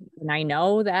just, and I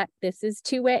know that this is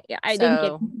two-way. I didn't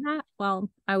get that. Well,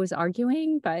 I was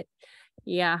arguing, but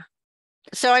yeah.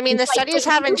 So I mean, the studies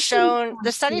haven't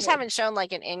shown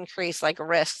like an increase like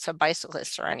risk to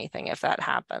bicyclists or anything if that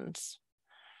happens.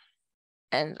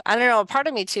 And I don't know, part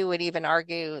of me too would even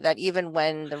argue that even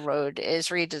when the road is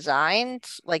redesigned,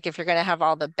 like if you're going to have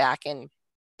all the back end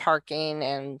parking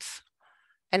and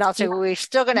also we're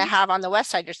still going to have on the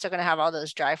west side, you're still going to have all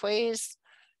those driveways.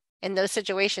 In those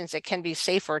situations, it can be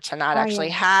safer to not actually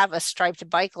have a striped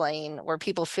bike lane where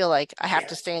people feel like I have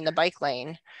to stay in the bike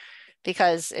lane.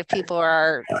 Because if people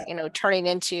are, turning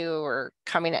into or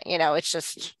coming, it's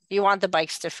just, you want the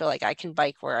bikes to feel like I can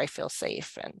bike where I feel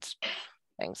safe and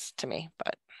things to me,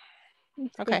 but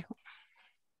okay.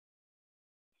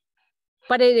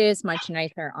 But it is much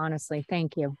nicer, honestly.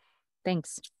 Thank you.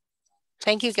 Thanks.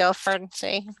 Thank you, Guilford.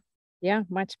 See? Yeah,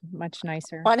 much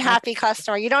nicer. One happy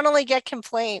customer. You don't only get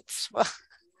complaints. Well,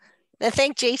 And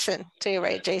thank Jason too,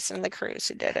 right? Jason and the crews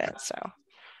who did it. So,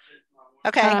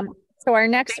 okay. So our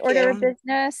next Thank order you. of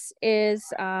business is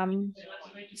something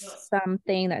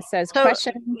that says So,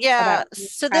 question. yeah. about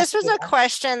So this was a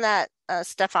question that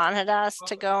Stefan had asked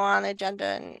to go on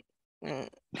agenda, and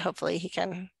hopefully he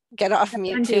can get off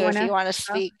mute too if you want to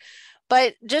speak.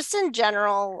 But just in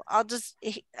general,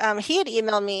 he had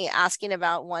emailed me asking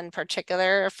about one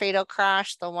particular fatal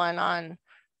crash, the one on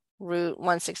Route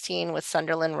 116 with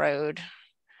Sunderland Road,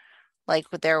 like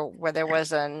where there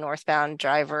was a northbound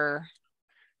driver.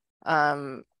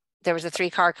 There was a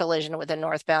 3-car collision with a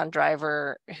northbound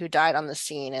driver who died on the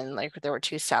scene, and like there were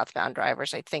 2 southbound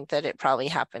drivers. I think that it probably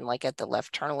happened like at the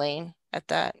left turn lane at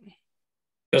that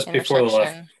just before the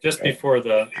left, just before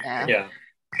the yeah.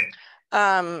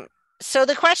 So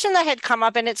the question that had come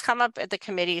up, and it's come up at the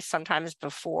committee sometimes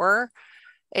before,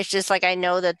 it's just like, I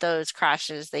know that those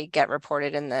crashes, they get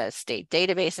reported in the state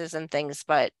databases and things,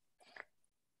 but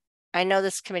I know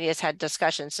this committee has had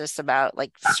discussions just about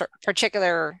like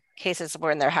particular cases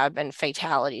when there have been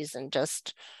fatalities, and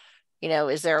just, you know,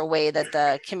 is there a way that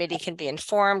the committee can be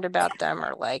informed about them,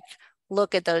 or like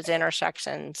look at those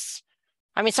intersections?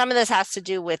 I mean, some of this has to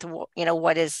do with, you know,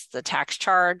 what is the tax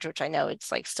charge, which I know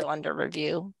it's like still under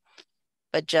review,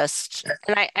 but just,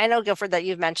 and I know, Guilford, that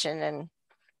you've mentioned, and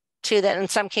too, that in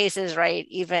some cases, right,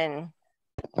 even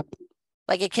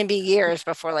like it can be years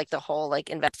before like the whole like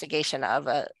investigation of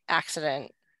a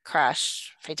accident,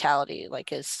 crash, fatality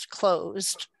like is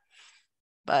closed.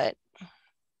 But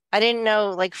I didn't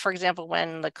know, like, for example,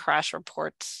 when the crash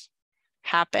reports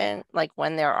happen, like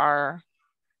when there are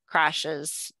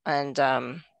crashes and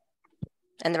the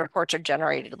reports are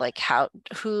generated, like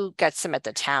who gets them at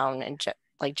the town, and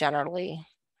like generally,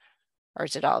 or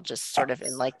is it all just sort of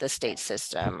in like the state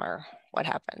system, or what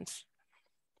happens?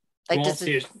 Like you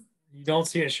don't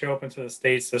see it show up into the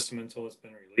state system until it's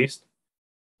been released,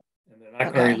 and they're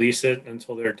not going to release it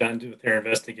until they're done with their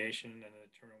investigation and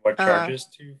determine what charges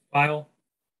to file,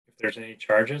 if there's any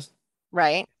charges.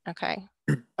 Right. Okay.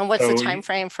 And what's the time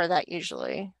frame for that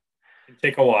usually? It can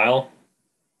take a while.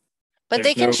 But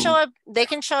they can show up. They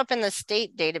can show up in the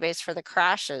state database for the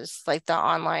crashes, like the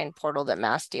online portal that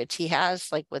Mass DOT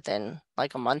has, like within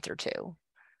like a month or 2.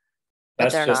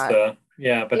 That's just but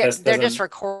they're just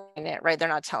recording it, right? They're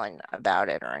not telling about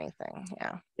it or anything.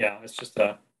 Yeah, it's just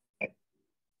a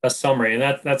summary,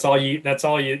 and that's all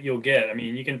you'll get. I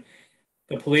mean,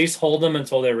 the police hold them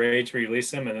until they're ready to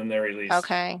release them, and then they're released.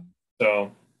 Okay.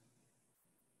 So,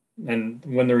 and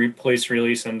when the police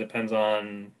release them depends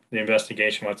on the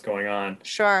investigation, what's going on.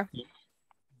 Sure.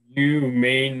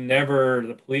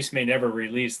 The police may never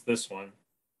release this one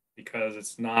because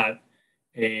it's not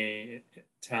a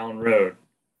town road.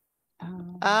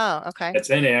 Oh, okay. It's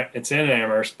in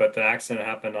Amherst, but the accident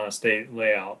happened on a state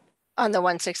layout. On the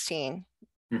 116.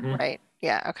 Mm-hmm. Right.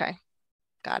 Yeah. Okay.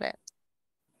 Got it.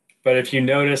 But if you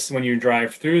notice when you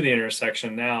drive through the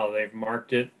intersection now, they've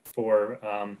marked it for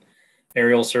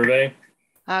aerial survey.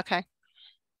 Okay.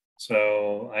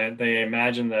 So they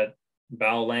imagine that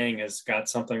Bao Lang has got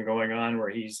something going on where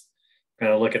he's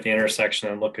going to look at the intersection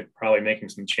and look at probably making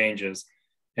some changes.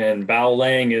 And Bao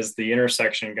Lang is the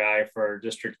intersection guy for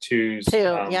District 2's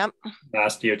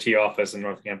Mass DOT office in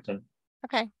Northampton.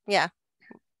 Okay. Yeah.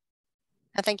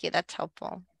 Thank you. That's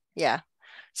helpful. Yeah.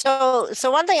 So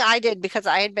one thing I did, because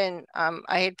I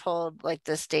had pulled like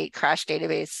the state crash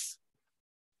database,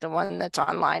 the one that's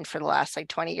online for the last like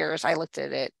 20 years. I looked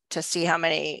at it to see how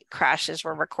many crashes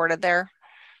were recorded there.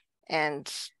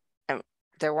 And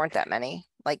there weren't that many,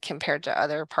 like compared to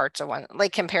other parts of one,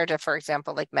 like compared to, for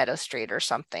example, like Meadow Street or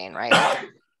something, right?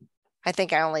 I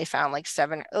think I only found like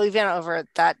 7, even over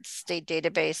that state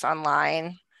database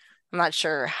online. I'm not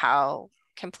sure how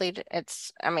complete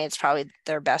it's probably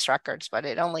their best records, but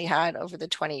it only had, over the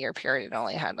 20-year period, it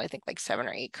only had, I think, like 7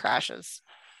 or 8 crashes.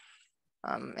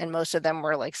 And most of them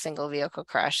were like single vehicle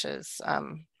crashes,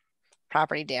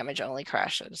 property damage only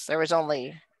crashes. There was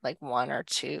only like 1 or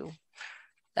 2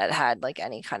 that had like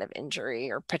any kind of injury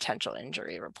or potential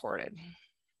injury reported.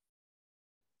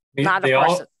 They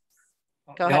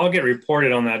all get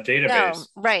reported on that database.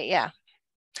 No, right, yeah.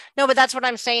 No, but that's what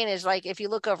I'm saying is, like, if you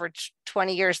look over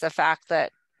 20 years, the fact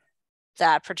that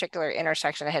that particular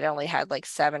intersection had only had like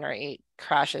 7 or 8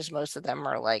 crashes, most of them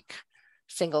are like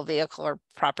single vehicle or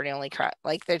property only crash.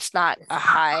 Like, there's not a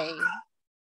high,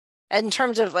 in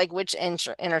terms of like which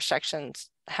intersections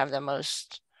have the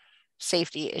most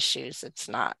safety issues, it's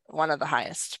not one of the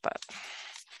highest, but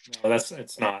no,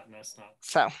 it's not.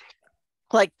 So,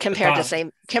 like compared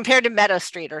to Meadow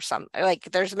Street or something, like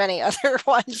there's many other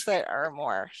ones that are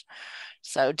more.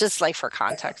 So just like for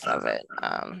context of it,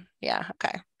 yeah,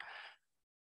 okay.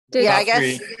 Yeah, I Top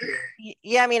guess. three.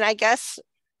 Yeah, I mean, I guess.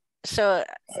 So,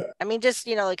 I mean, just,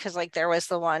 you know, because like there was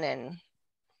the one in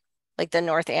like the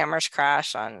North Amherst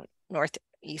crash on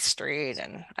Northeast Street,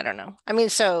 and I don't know. I mean,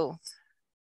 so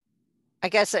I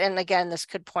guess, and again, this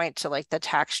could point to like the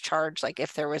tax charge, like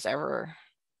if the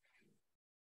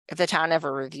town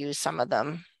ever reviews some of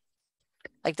them,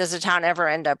 like does the town ever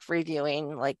end up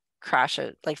reviewing like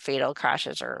crashes, like fatal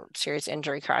crashes or serious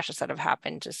injury crashes that have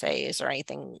happened, to say, is there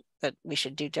anything that we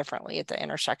should do differently at the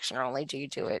intersection, or only do you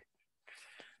do it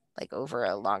like over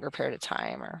a longer period of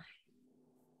time, or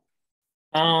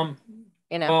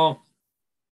you know? Well,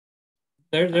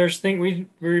 there's things we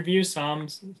review, some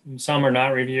are not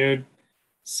reviewed.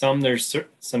 Some there's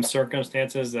some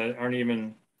circumstances that aren't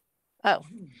even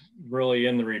really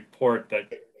in the report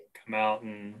that come out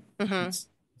and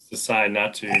decide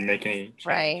not to make any change.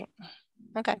 Right.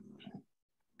 Okay.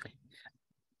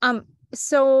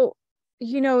 So,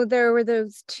 you know, there were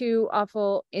those 2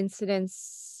 awful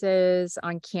incidences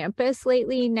on campus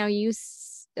lately. Now you,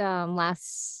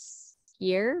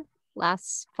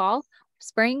 last fall,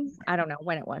 spring, I don't know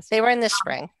when it was. They were in the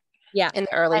spring. Yeah. In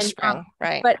the early spring,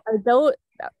 right. But are those,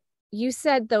 you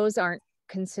said those aren't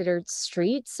considered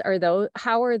streets?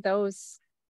 How are those?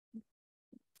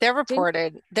 They're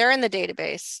reported. They're in the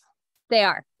database. They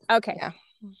are. Okay. Yeah.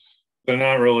 They're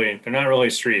not really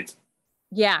streets.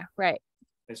 Yeah, right.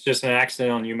 It's just an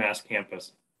accident on UMass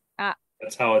campus.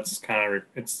 That's how it's kind of,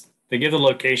 they give the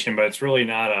location, but it's really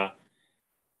not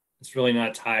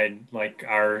tied like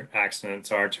our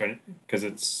accidents are to it, because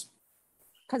it's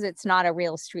not a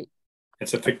real street.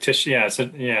 It's a fictitious,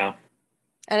 yeah.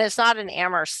 And it's not an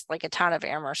Amherst, like a town of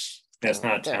Amherst. Yeah, it's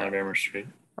not a town of Amherst Street.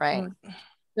 Right.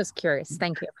 Just curious.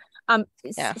 Thank you.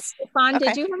 Yeah. Stefan,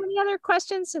 did you have any other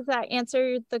questions? Does that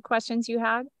answer the questions you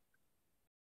had?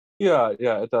 Yeah,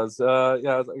 it does. I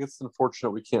guess it's unfortunate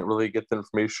we can't really get the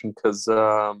information because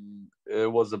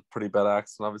it was a pretty bad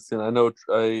accident, obviously. And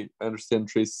I understand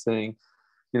Trace saying,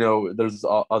 you know, there's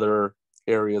other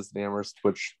areas in Amherst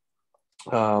which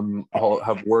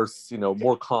have worse, you know,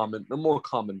 more common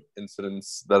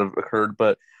incidents that have occurred.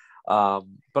 But I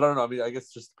don't know. I mean, I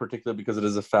guess just particularly because it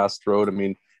is a fast road. I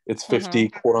mean, it's 50,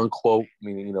 quote unquote.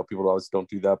 Meaning, you know, people always don't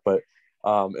do that, but.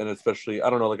 And especially,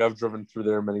 I don't know, like I've driven through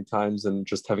there many times, and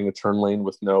just having a turn lane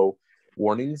with no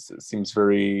warnings, it seems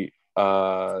very,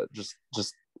 just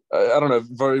I don't know,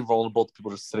 very vulnerable to people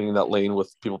just sitting in that lane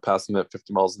with people passing at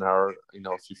 50 miles an hour, you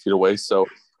know, a few feet away. So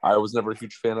I was never a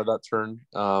huge fan of that turn,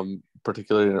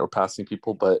 particularly or passing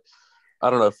people. But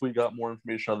I don't know, if we got more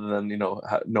information other than, you know,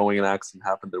 knowing an accident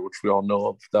happened there, which we all know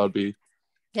of, that would be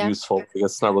useful. I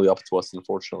guess it's not really up to us,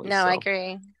 unfortunately. No, I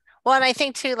agree. Well, and I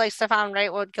think too, like Stefan,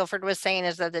 right, what Guilford was saying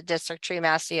is that the District 3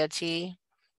 Mass DOT,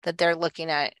 that they're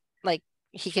looking at, like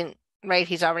they're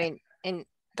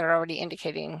already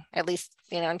indicating, at least,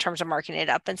 you know, in terms of marking it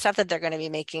up and stuff, that they're going to be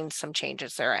making some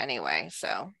changes there anyway.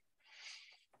 So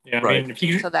yeah, I mean, if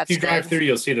you drive through,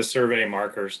 you'll see the survey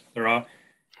markers.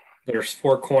 There's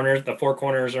 4 corners. The 4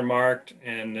 corners are marked,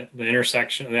 and the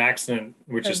intersection, the accident,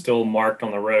 which is still marked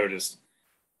on the road, is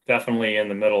definitely in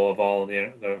the middle of all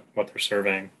the what they're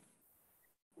surveying.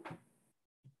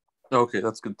 Okay,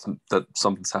 that's good that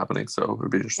something's happening. So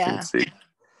it'd be interesting to see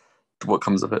what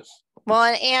comes of it. Well,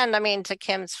 and I mean, to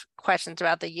Kim's questions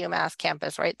about the UMass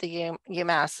campus, right? The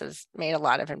UMass has made a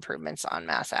lot of improvements on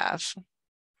Mass Ave.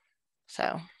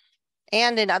 So,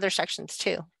 and in other sections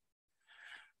too,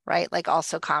 right? Like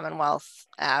also Commonwealth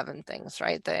Ave and things,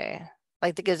 right?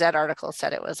 Like the Gazette article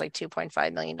said it was like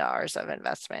 $2.5 million of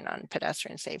investment on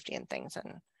pedestrian safety and things.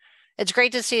 And it's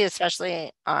great to see,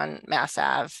 especially on Mass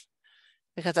Ave,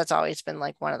 because that's always been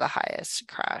like one of the highest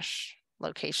crash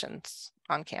locations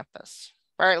on campus,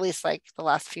 or at least like the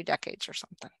last few decades or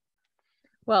something.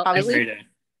 Well,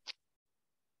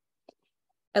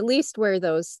 at least where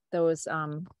those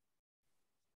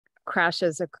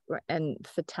crashes and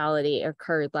fatality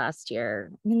occurred last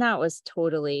year, I mean, that was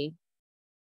totally,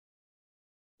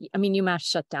 I mean, UMass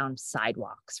shut down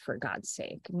sidewalks, for God's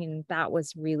sake. I mean, that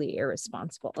was really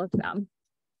irresponsible of them.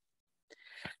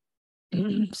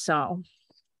 So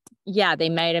yeah, they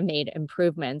might have made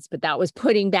improvements, but that was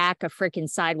putting back a freaking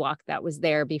sidewalk that was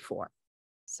there before.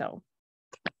 So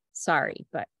sorry,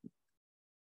 but.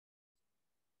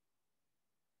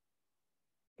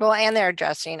 Well, and they're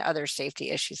addressing other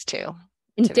safety issues too.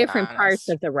 In different parts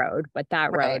of the road, but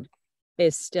that road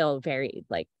is still very,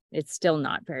 like, it's still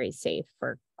not very safe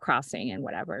for crossing and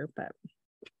whatever, but.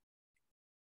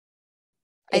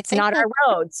 It's not our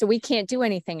road, so we can't do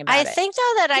anything about it. I think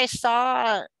though that I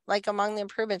saw, like, among the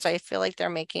improvements, I feel like they're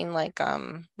making like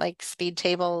speed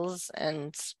tables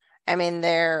and I mean,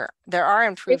 there are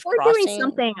improved If we're doing crossing.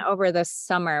 something over the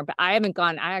summer, but I haven't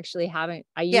gone, I actually haven't,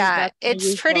 Yeah,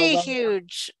 it's pretty usual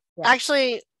huge. Yeah.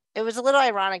 Actually, it was a little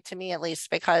ironic to me, at least,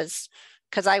 because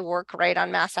I work right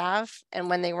on Mass Ave, and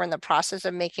when they were in the process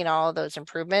of making all of those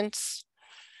improvements,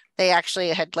 they actually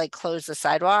had like closed the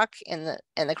sidewalk in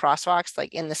the crosswalks,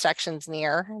 like in the sections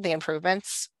near the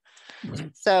improvements.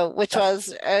 So, which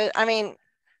was, I mean,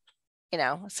 you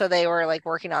know, so they were like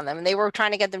working on them, and they were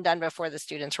trying to get them done before the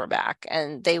students were back,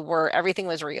 and everything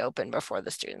was reopened before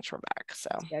the students were back. So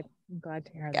Good. I'm glad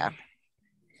to hear yeah,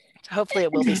 that. hopefully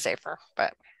it will be safer,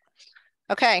 but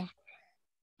okay.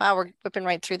 Wow, we're whipping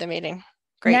right through the meeting.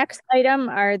 Great. Next item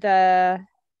are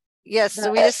yes,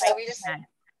 so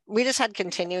we just had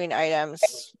continuing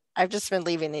items. I've just been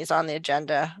leaving these on the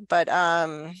agenda, but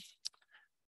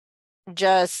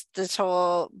just this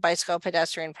whole bicycle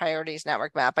pedestrian priorities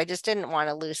network map. I just didn't want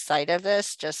to lose sight of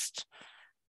this, just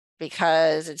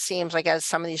because it seems like as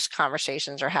some of these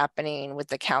conversations are happening with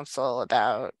the council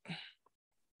about,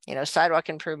 you know, sidewalk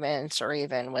improvements, or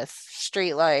even with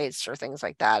street lights or things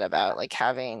like that, about like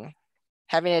having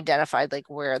identified like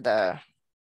where the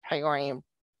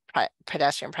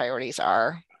pedestrian priorities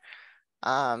are.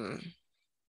 Now,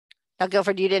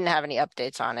 Guilford, you didn't have any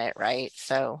updates on it, right?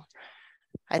 So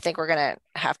I think we're gonna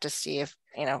have to see if,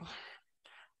 you know,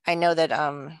 I know that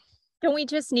don't we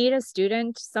just need a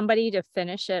student, somebody to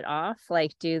finish it off,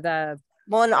 like do the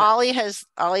well, and Ollie has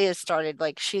started,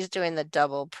 like she's doing the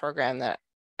double program that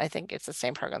I think it's the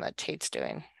same program that Tate's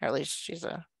doing, or at least she's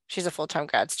a full-time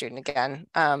grad student again.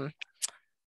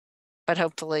 But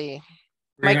hopefully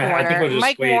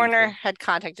Mike Warner had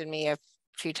contacted me a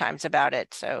few times about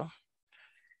it, so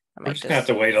we're just gonna have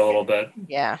to wait a little bit.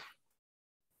 Yeah.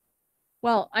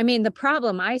 Well, I mean, the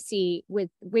problem I see with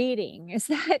waiting is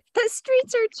that the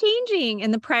streets are changing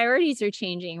and the priorities are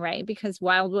changing, right? Because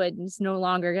Wildwood is no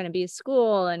longer going to be a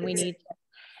school, and we need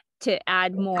to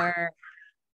add more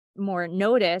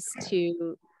notice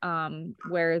to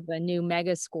where the new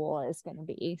mega school is going to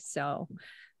be. So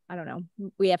I don't know,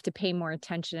 we have to pay more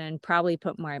attention and probably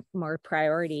put more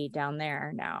priority down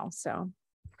there now. So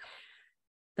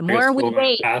the more we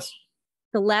wait,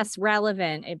 the less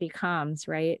relevant it becomes,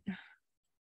 right?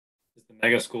 Is the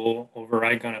mega school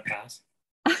override going to pass?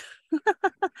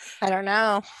 I don't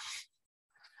know.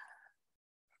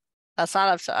 That's not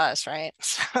up to us, right?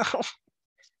 So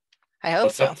I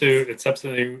hope so. It's up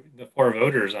to the 4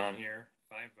 voters on here,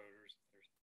 5 voters.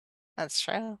 That's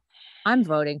true. I'm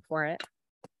voting for it.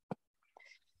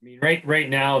 I mean, right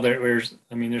now there's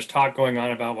talk going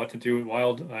on about what to do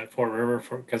with Fort River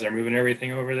because they're moving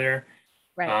everything over there.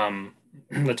 Right.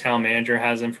 The town manager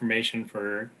has information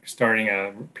for starting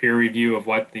a peer review of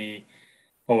what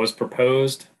was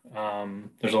proposed.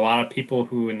 There's a lot of people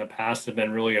who in the past have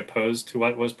been really opposed to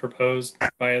what was proposed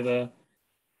by the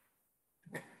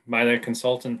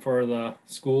consultant for the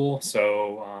school.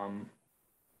 So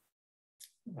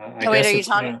wait,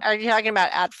 are you talking about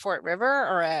at Fort River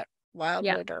or at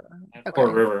Wildwood? Yeah. Or at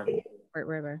Fort River. Fort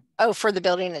River. Oh, for the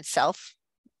building itself?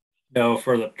 No,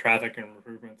 for the traffic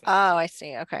improvements. Oh, I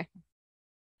see. Okay.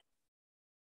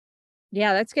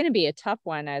 Yeah, that's going to be a tough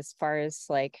one as far as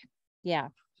like, yeah,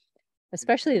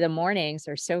 especially the mornings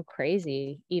are so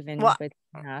crazy, even with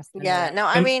us. Yeah, no,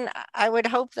 I mean, I would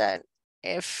hope that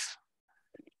if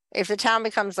the town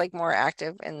becomes like more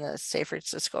active in the Safe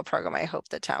Routes to School program, I hope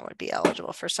the town would be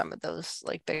eligible for some of those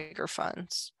like bigger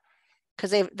funds,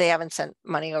 because they haven't sent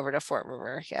money over to Fort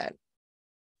River yet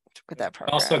with that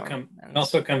program. It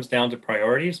also comes down to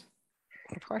priorities.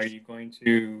 Of course. Are you going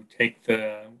to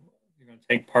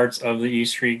take parts of the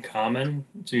East Street Common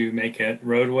to make it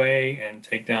roadway and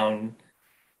take down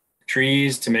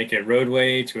trees to make it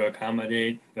roadway to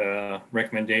accommodate the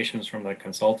recommendations from the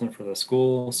consultant for the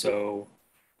school? So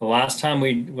the last time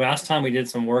we did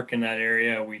some work in that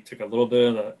area, we took a little bit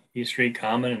of the East Street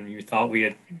Common, and you thought we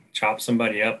had chopped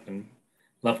somebody up and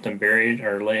left them buried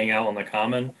or laying out on the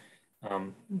common.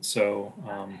 But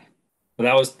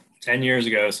that was 10 years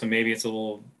ago, so maybe it's a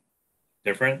little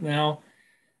different now.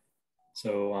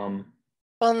 So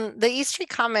well, the East Street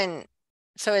Common,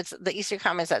 so it's the East Street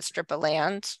Common is that strip of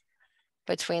land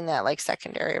between that like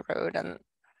secondary road, and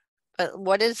but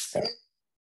what does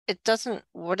it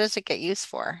get used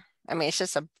for? I mean, it's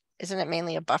just isn't it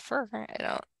mainly a buffer? I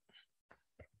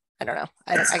don't know.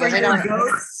 I guess I don't.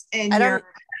 Goats and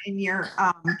your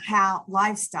cow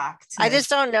livestock. I just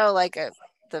don't know like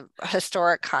the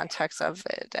historic context of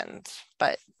it,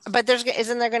 but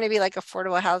isn't there going to be like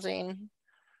affordable housing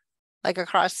like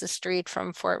across the street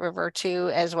from Fort River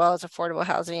too, as well as affordable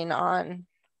housing on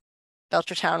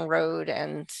Belchertown Road,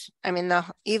 and I mean,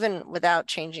 even without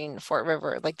changing Fort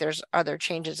River, like there's other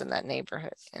changes in that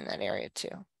neighborhood, in that area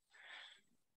too.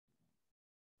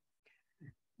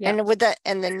 Yeah. And with that,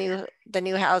 and the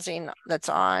new housing that's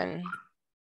on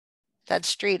that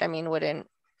street, I mean, wouldn't,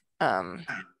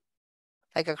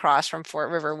 like across from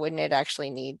Fort River, wouldn't it actually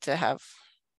need to have,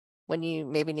 when you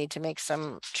maybe need to make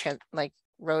some like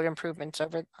road improvements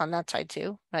over on that side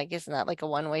too? Like, isn't that like a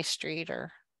one-way street,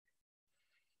 or?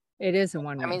 It is a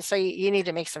one-way. I mean, so you need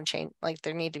to make some change, like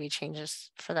there need to be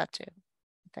changes for that too.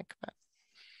 Think about.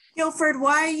 Guilford,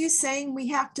 why are you saying we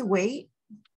have to wait?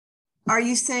 Are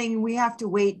you saying we have to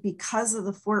wait because of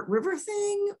the Fort River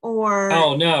thing, or?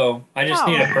 Oh, no, I just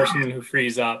need a Oh. person who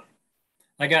frees up.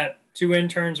 I got 2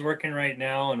 interns working right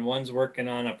now, and one's working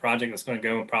on a project that's going to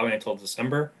go probably until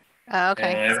December.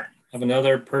 Okay. And I have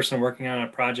another person working on a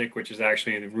project, which is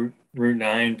actually the Route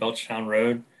 9 Belchertown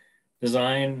Road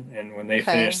design. And when they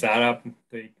finish that up,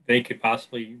 they could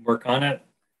possibly work on it.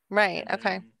 Right.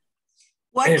 Okay.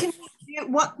 What can we do?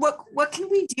 What can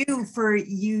we do for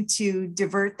you to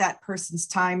divert that person's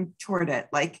time toward it?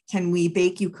 Like, can we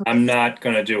bake you cookies? I'm not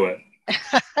going to do it.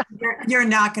 You're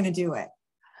not going to do it.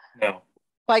 No.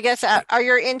 Well, I guess, are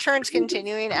your interns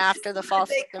continuing after the fall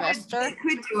semester? They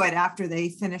could do it after they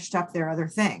finished up their other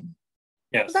thing.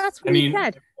 Yes. Well, that's what I mean, he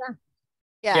said.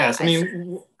 Yeah. Yes. I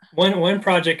mean, one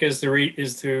project is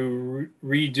to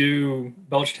redo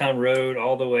Belchertown Road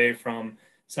all the way from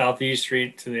Southeast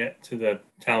Street to the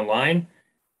town line,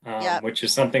 which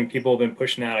is something people have been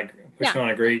pushing on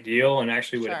a great deal, and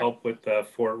actually would help with the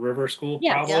Fort River School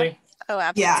probably. Yeah. Oh,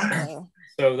 absolutely. Yeah.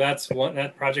 So that's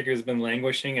that project has been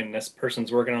languishing, and this person's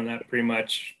working on that pretty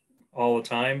much all the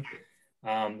time.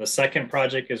 The second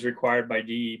project is required by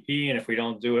DEP, and if we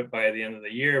don't do it by the end of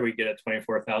the year, we get a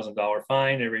 $24,000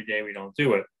 fine every day we don't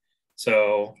do it.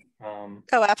 So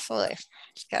oh, absolutely.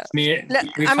 I mean,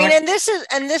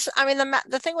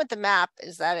 the thing with the map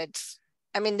is that it's,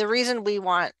 I mean, the reason I've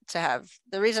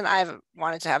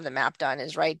wanted to have the map done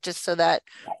is just so that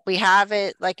we have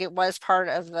it, like it was part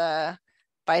of the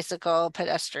bicycle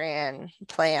pedestrian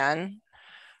plan,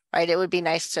 right? It would be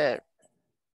nice to,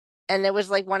 and it was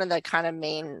like one of the kind of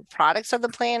main products of the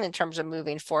plan in terms of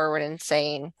moving forward and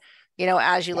saying, you know,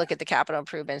 as you look at the capital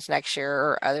improvements next year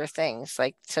or other things,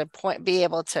 like to be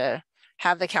able to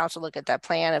have the council look at that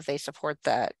plan if they support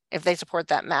that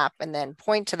map, and then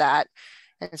point to that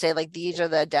and say, like, these are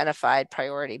the identified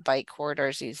priority bike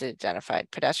corridors, these are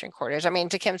identified pedestrian corridors. I mean,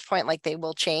 to Kim's point, like they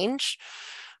will change,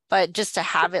 but just to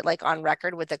have it like on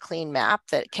record with a clean map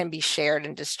that can be shared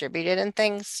and distributed and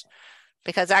things.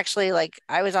 Because actually, like,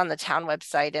 I was on the town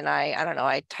website and I don't know,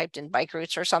 I typed in bike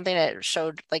routes or something, and it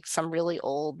showed like some really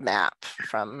old map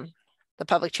from the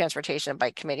Public Transportation and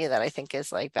Bike Committee that I think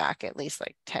is like back at least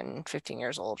like 10, 15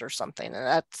 years old or something. And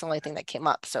that's the only thing that came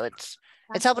up. So it's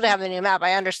helpful to have the new map.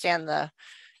 I understand the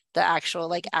actual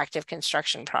like active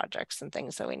construction projects and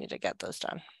things, so we need to get those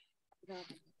done.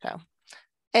 So,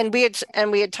 and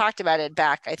we had talked about it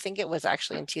back, I think it was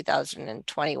actually in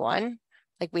 2021.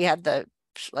 Like we had the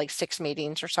like 6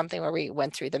 meetings or something where we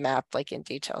went through the map like in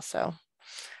detail. So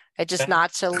it just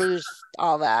not to lose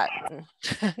all that and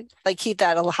like keep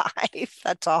that alive.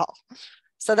 That's all.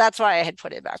 So that's why I had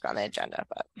put it back on the agenda.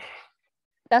 But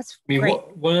that's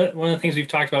great. One of the things we've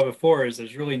talked about before is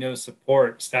there's really no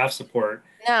staff support.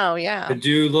 No, yeah. To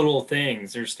do little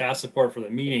things. There's staff support for the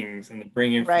meetings and to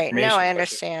bring in right. No, I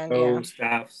understand. Yeah.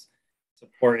 Staff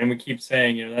support, and we keep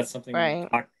saying, you know, that's something we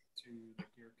talk to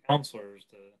your counselors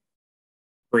to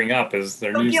bring up is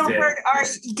there needs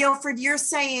Guilford, you're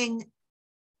saying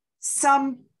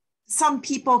some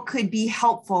people could be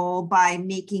helpful by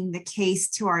making the case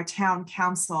to our town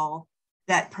council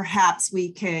that perhaps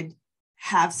we could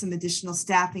have some additional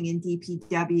staffing in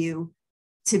DPW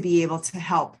to be able to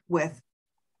help with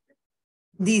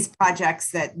these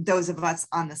projects that those of us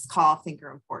on this call think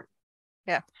are important.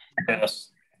 Yeah.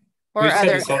 Yes. Or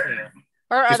other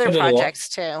projects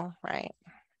too, right?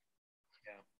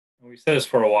 Yeah. We said this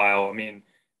for a while. I mean,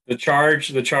 the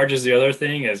charge is the other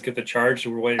thing, is get the charge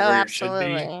where it should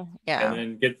be. Yeah. And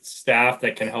then get staff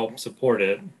that can help support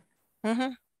it. Mm-hmm.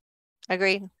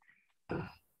 Agreed.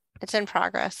 It's in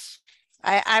progress.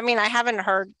 I mean, I haven't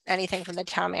heard anything from the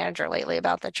town manager lately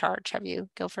about the charge. Have you,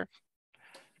 Guilford?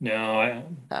 No,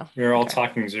 we're all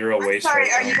talking zero waste.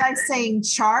 Sorry, are you guys saying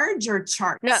charge or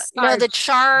chart? No, the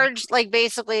charge, like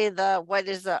basically what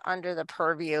is under the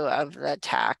purview of the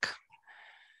TAC?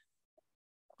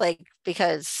 Like,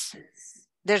 because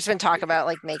there's been talk about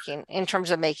like in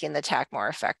terms of making the TAC more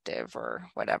effective or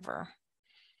whatever.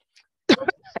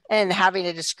 And having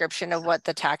a description of what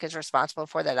the TAC is responsible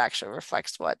for that actually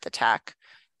reflects what the TAC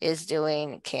is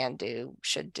doing, can do,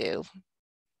 should do,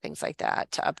 things like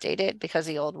that to update it, because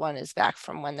the old one is back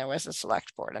from when there was a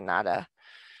select board and not a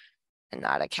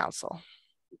council.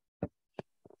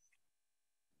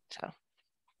 So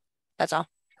that's all.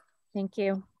 Thank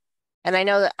you. And I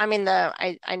know that, I mean,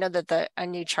 I know that a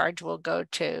new charge will go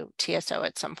to TSO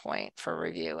at some point for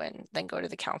review and then go to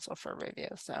the council for review.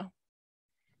 So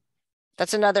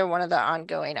that's another one of the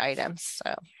ongoing items.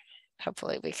 So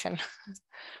hopefully we can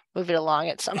move it along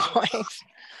at some point.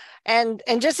 And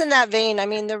just in that vein, I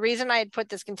mean, the reason I had put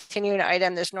this continuing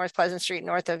item, this North Pleasant Street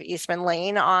north of Eastman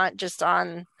Lane on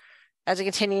as a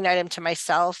continuing item to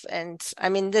myself. And I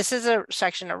mean, this is a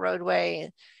section of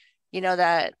roadway, you know,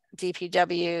 that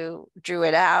DPW drew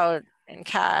it out in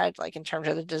CAD, like in terms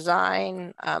of the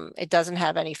design. It doesn't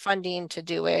have any funding to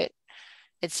do it.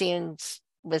 It seems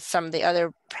with some of the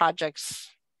other projects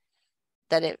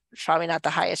that it's probably not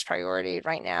the highest priority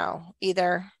right now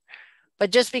either.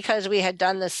 But just because we had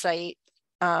done this site,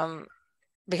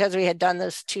 because we had done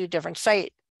those 2 different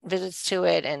site visits to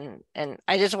it, and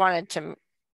I just wanted to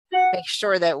make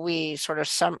sure that we sort of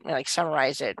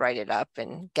summarize it, write it up,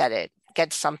 and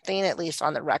get something at least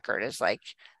on the record is like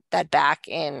that back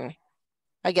in,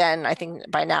 again, I think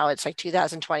by now it's like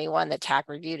 2021 that TAC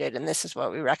reviewed it, and this is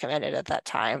what we recommended at that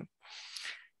time.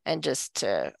 And just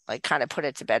to like kind of put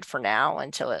it to bed for now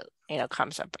until it, you know,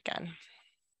 comes up again.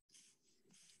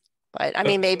 But I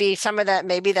mean, maybe some of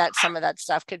that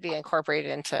stuff could be incorporated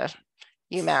into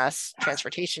UMass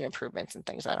transportation improvements and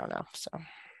things. I don't know. So,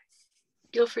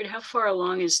 Guilford, how far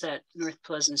along is that North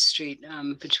Pleasant Street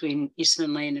between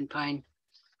Eastman Lane and Pine?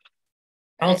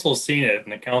 Council's seen it,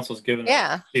 and the council's given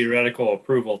theoretical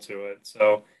approval to it.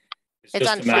 So it's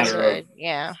just a matter of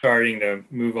starting to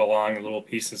move along little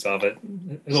pieces of it.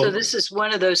 So this is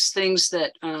one of those things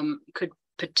that could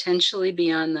potentially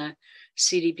be on the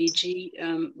CDBG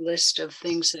list of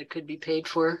things that could be paid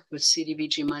for with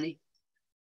CDBG money.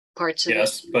 Parts of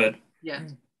it. But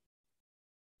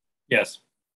yes,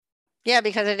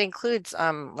 because it includes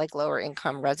like lower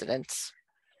income residents.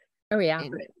 Oh yeah,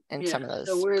 in some of those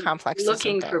so we're complexes.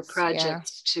 Looking for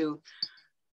projects to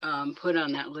put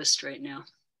on that list right now.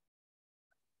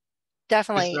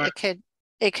 Definitely,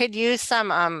 it could use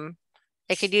some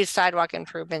it could use sidewalk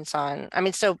improvements on. I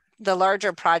mean, so the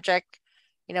larger project,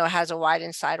 you know, has a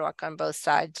widened sidewalk on both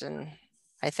sides, and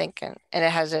I think, and it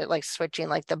has it like switching,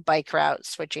 like the bike route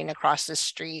switching across the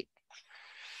street.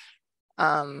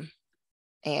 And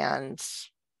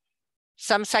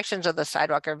some sections of the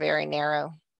sidewalk are very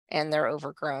narrow and they're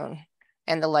overgrown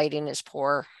and the lighting is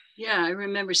poor. Yeah, I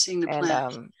remember seeing the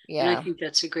plan. And I think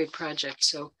that's a great project.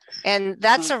 So, and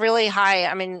that's a really high,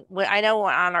 I mean, I know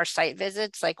on our site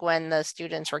visits, like when the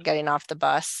students were getting off the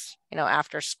bus, you know,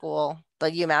 after school, the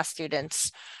UMass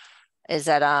students, is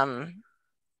that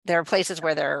there are places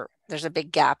where there's a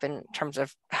big gap in terms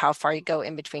of how far you go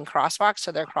in between crosswalks.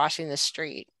 So they're crossing the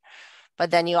street, but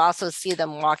then you also see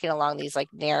them walking along these like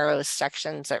narrow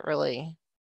sections that really,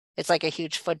 it's like a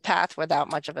huge footpath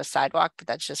without much of a sidewalk, but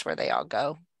that's just where they all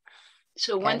go.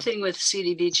 So one thing with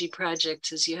CDBG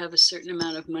projects is you have a certain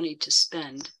amount of money to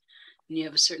spend and you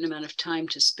have a certain amount of time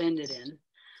to spend it in.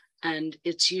 And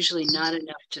it's usually not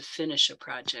enough to finish a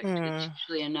project. It's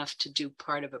usually enough to do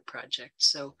part of a project.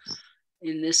 So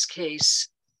in this case,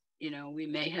 you know, we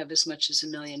may have as much as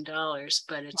 $1 million,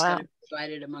 but it's going to be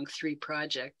divided among 3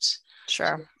 projects.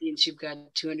 Sure. So it means you've got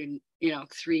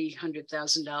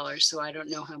 $300,000. So I don't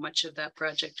know how much of that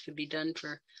project could be done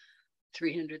for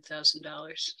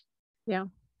 $300,000. Yeah.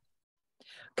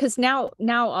 Because now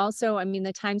also, I mean,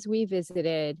 the times we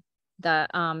visited the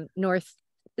North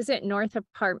Village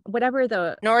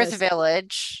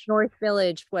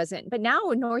wasn't, but now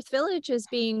North Village is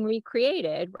being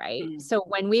recreated, right? So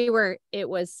when we were, it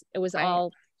was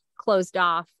all closed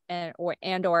off or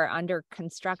under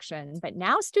construction, but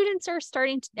now students are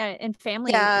starting to, and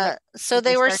families. Yeah, so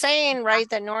they were saying, right,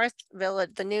 the North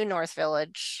Village, the new North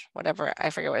Village, whatever, I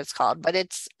forget what it's called, but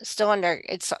it's still under,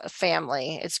 it's a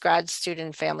family, it's grad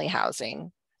student family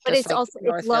housing. But it's like also,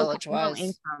 it's low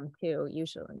income too,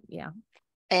 usually, yeah.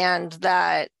 And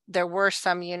that there were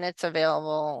some units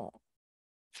available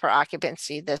for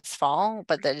occupancy this fall,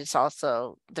 but that it's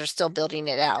also, they're still building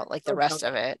it out like the rest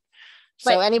of it.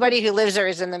 So anybody who lives there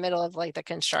is in the middle of like the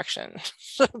construction.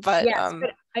 But yes,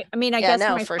 but I mean, I guess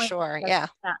no, for sure. Yeah.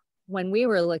 When we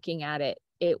were looking at it,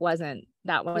 it wasn't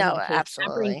that one. No,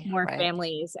 absolutely. More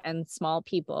families and small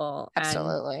people.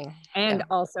 Absolutely. And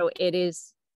also it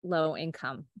is low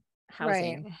income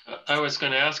housing. Right. I was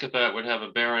going to ask if that would have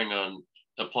a bearing on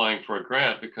applying for a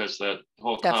grant, because that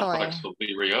whole complex will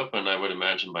be reopened, I would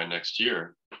imagine, by next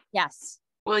year. Yes.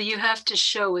 Well, you have to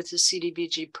show with the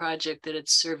CDBG project that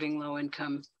it's serving low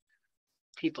income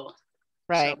people.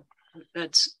 Right. So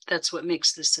that's what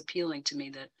makes this appealing to me,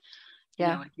 that, you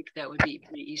know, I think that would be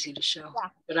pretty easy to show. Yeah.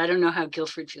 But I don't know how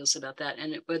Guilford feels about that,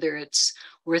 and whether it's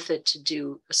worth it to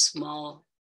do a small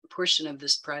portion of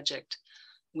this project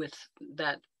with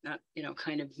that, you know,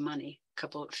 kind of money, a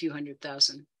few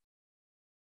 $100,000.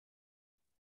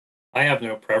 I have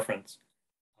no preference.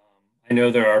 I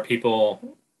know there are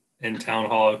people in town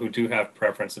hall who do have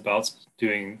preference about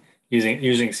using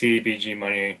CDBG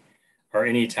money or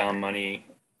any town money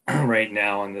right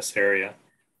now in this area.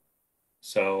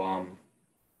 So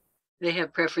they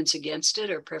have preference against it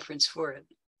or preference for it?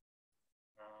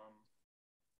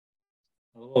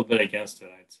 A little bit against it,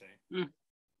 I'd say.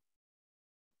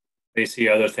 They see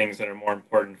other things that are more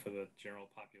important for the general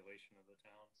population of the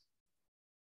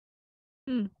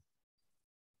towns.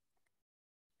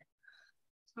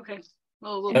 Okay.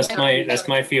 Well, that's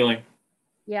my feeling.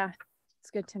 Yeah,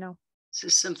 it's good to know. This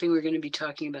is something we're going to be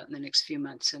talking about in the next few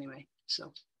months anyway.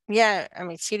 So yeah, I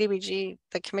mean, CDBG,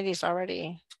 the committee's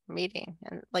already meeting,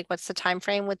 and like, what's the time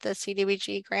frame with the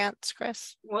CDBG grants,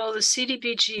 Chris? Well, the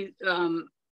CDBG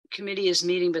committee is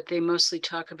meeting, but they mostly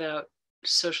talk about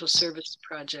social service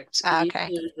projects. Okay.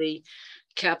 The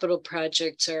capital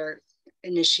projects are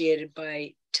initiated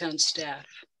by town staff.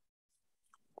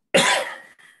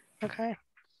 Okay.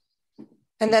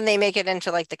 And then they make it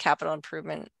into like the capital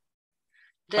improvement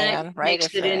plan, right?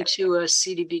 Makes it into a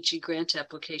CDBG grant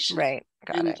application. Right.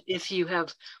 Got it. If you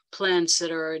have plans that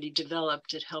are already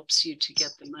developed, it helps you to get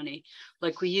the money.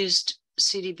 Like we used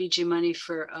CDBG money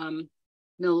for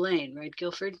Mill Lane, right,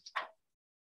 Guilford?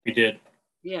 We did.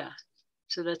 Yeah.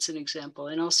 So that's an example.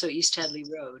 And also East Hadley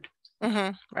Road.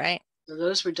 Right. So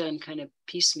those were done kind of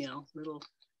piecemeal, little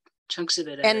chunks of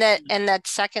it. And that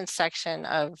second section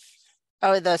of,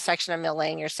 the section of Mill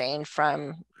Lane, you're saying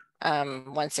from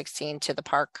 116 to the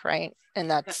park, right?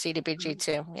 And that's CDBG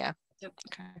too. Yeah. Yep.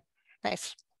 Okay.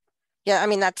 Nice. Yeah. I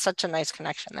mean, that's such a nice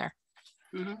connection there.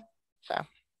 So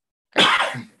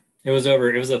it was a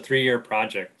 3-year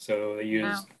project. So they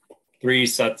used 3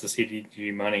 sets of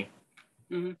CDBG money.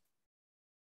 Yep.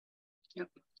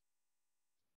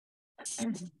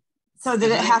 So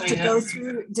did it have to go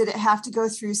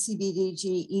through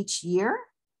CDBG each year?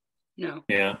 No.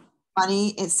 Yeah.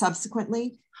 Money is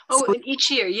subsequently? Oh,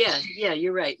 each year, yeah,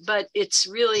 you're right. But it's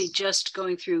really just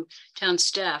going through town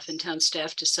staff, and town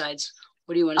staff decides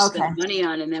what do you want to spend money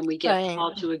on, and then we get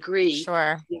all to agree.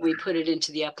 Sure. We put it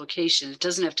into the application. It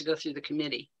doesn't have to go through the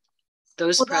committee.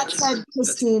 Those projects. That said,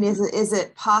 Christine, is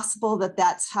it possible that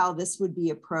that's how this would be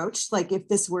approached? Like if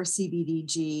this were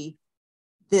CDBG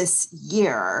this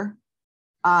year,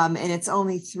 and it's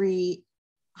only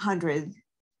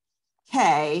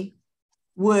 $300K,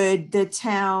 would the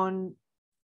town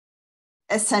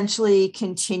essentially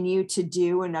continue to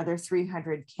do another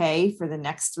 $300K for the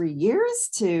next 3 years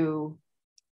to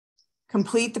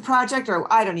complete the project?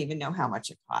 Or I don't even know how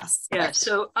much it costs. Yeah,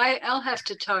 so I'll have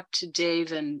to talk to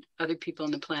Dave and other people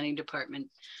in the planning department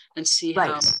and see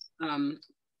how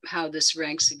this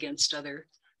ranks against other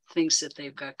things that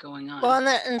they've got going on. Well,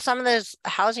 and some of those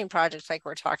housing projects like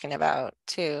we're talking about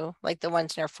too, like the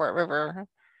ones near Fort River,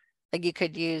 like you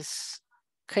couldn't use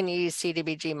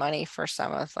CDBG money for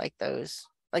some of like those,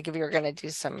 like if you were going to do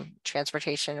some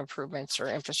transportation improvements or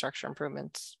infrastructure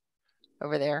improvements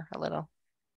over there a little.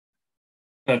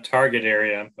 A target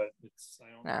area, but it's, I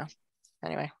don't know.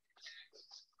 Anyway.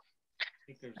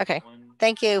 Okay.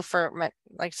 Thank you for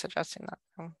like suggesting that.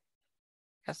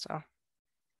 Guess so.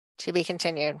 To be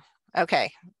continued.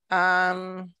 Okay.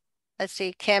 Let's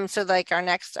see, Kim. So like our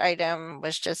next item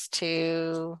was just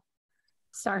to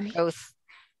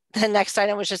the next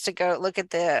item was just to go look at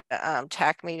the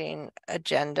TAC meeting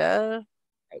agenda.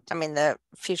 I mean the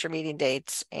future meeting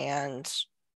dates and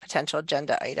potential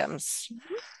agenda items.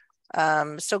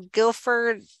 So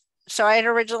Guilford, so I had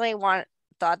originally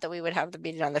thought that we would have the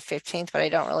meeting on the 15th, but I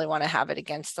don't really want to have it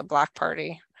against the block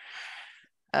party.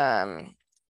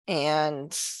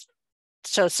 And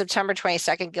so September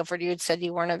 22nd, Guilford, you had said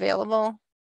you weren't available.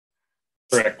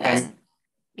 Correct.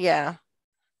 Yeah.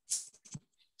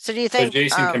 So do you think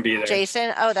Jason can be there?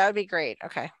 Jason? Oh, that would be great.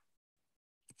 Okay.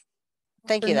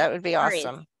 Thank you. That would be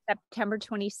awesome. September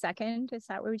 22nd. Is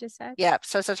that what we just said? Yeah.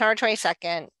 So September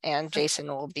 22nd, and Jason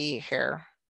will be here.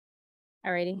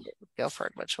 Alrighty.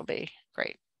 Guilford, which will be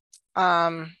great.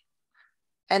 And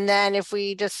then if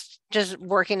we just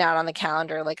working out on the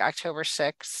calendar, like October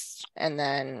 6th and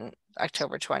then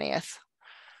October 20th.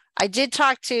 I did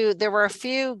there were a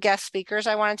few guest speakers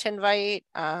I wanted to invite.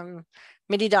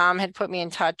 Mitty Dom had put me in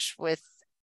touch with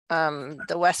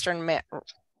the Western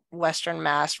Western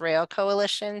Mass Rail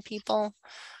Coalition people.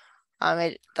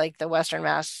 Like the Western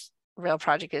Mass Rail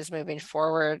project is moving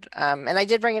forward. And I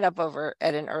did bring it up over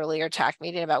at an earlier TAC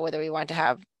meeting about whether we want to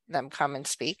have them come and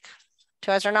speak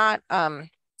to us or not.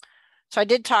 So I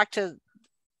did talk to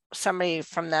somebody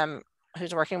from them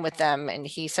who's working with them, and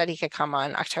he said he could come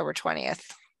on October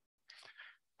 20th.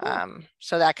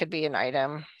 So that could be an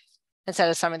item instead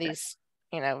of some of these,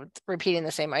 repeating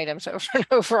the same items over and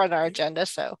over on our agenda.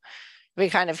 So it'd be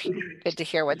kind of good to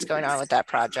hear what's going on with that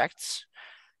project.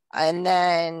 And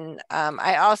then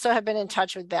I also have been in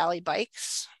touch with Valley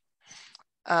Bikes,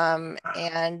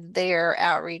 and their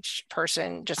outreach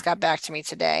person just got back to me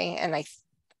today, and I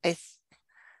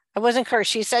wasn't clear.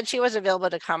 She said she was available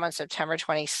to come on September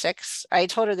 26th. I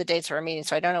told her the dates of our meeting,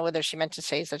 so I don't know whether she meant to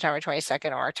say September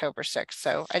 22nd or October 6th.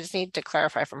 So I just need to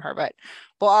clarify from her, but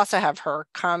we'll also have her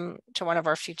come to one of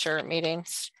our future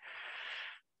meetings.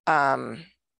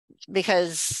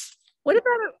 Because what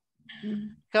about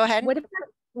go ahead.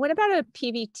 What about a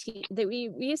PVT that we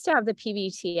used to have the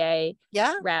PVTA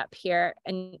rep here,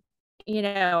 and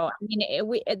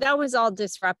that was all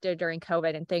disrupted during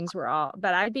COVID and things were all,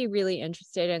 but I'd be really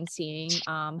interested in seeing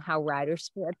how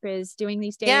Ridership is doing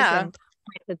these days and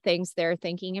the things they're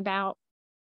thinking about.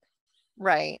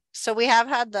 Right. So we have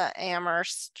had the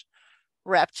Amherst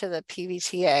rep to the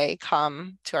PVTA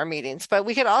come to our meetings, but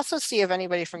we could also see if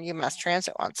anybody from UMass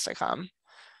Transit wants to come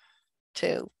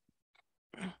too.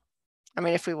 I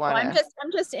mean, if we want to.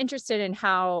 I'm just interested in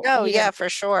how. Oh yeah, for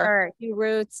sure. New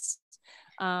routes.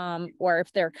 Or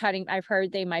if they're cutting, I've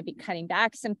heard they might be cutting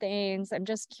back some things. I'm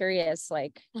just curious,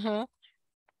 like,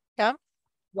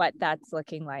 what that's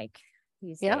looking like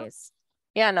these days.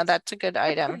 Yeah, no, that's a good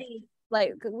item.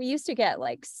 Like we used to get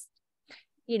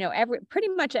pretty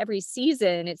much every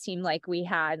season, it seemed like we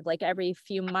had like every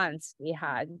few months we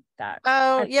had that.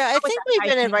 Oh yeah, I think we've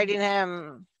been inviting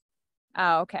him.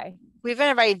 Oh, okay. We've been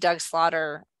inviting Doug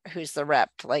Slaughter, who's the rep,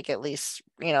 like at least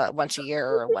once a year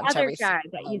or once every 6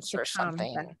 months or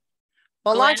something.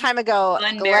 Well, a long time ago,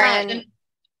 Glenn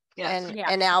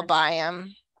and Al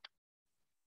Byam.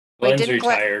 Glenn's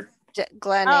retired.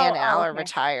 Glenn and Al are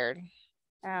retired.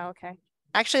 Oh, okay.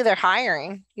 Actually, they're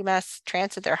hiring. UMass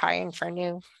Transit, they're hiring for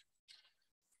new.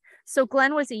 So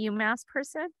Glenn was a UMass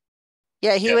person?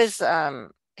 Yeah, he was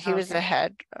the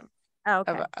head of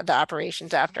the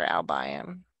operations after Al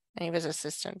Byam, and he was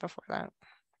assistant before that.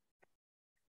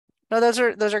 No, those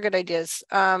are good ideas.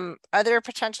 Other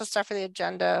potential stuff for the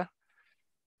agenda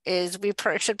is we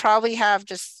should probably have,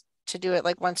 just to do it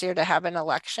like once a year, to have an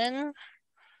election.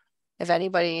 If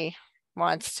anybody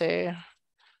wants to,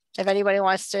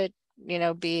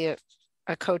 be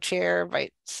a co-chair,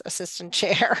 vice assistant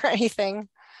chair, or anything,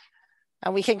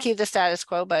 and we can keep the status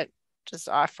quo, but just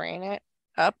offering it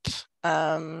up.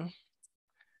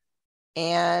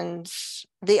 And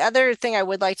the other thing I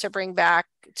would like to bring back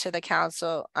to the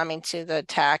council, to the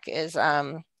TAC, is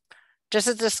just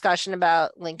a discussion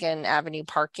about Lincoln Avenue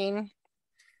parking.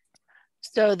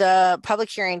 So the public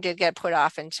hearing did get put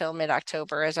off until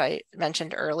mid-October, as I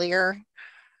mentioned earlier.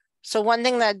 So one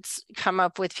thing that's come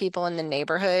up with people in the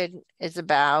neighborhood is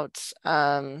about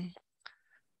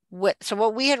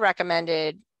what we had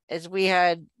recommended is we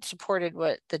had supported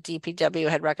what the DPW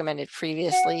had recommended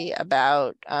previously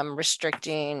about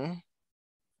restricting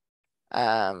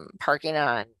parking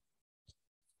on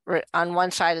one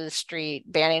side of the street,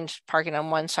 banning parking on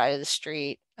one side of the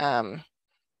street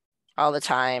all the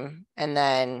time, and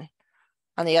then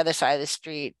on the other side of the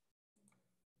street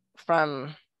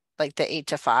from like the 8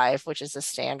 to 5, which is the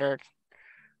standard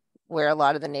where a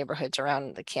lot of the neighborhoods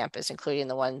around the campus, including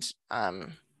the ones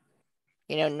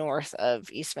north of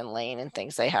Eastman Lane and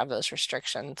things, they have those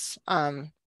restrictions,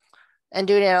 and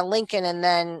doing it on Lincoln. And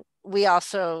then we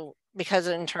also, because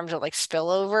in terms of like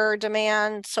spillover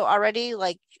demand, so already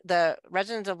like the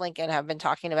residents of Lincoln have been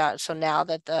talking about, so now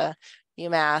that the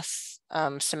UMass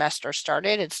semester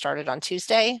started, it started on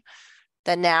Tuesday,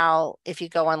 that now if you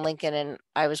go on Lincoln, and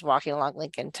I was walking along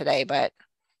Lincoln today, but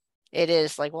it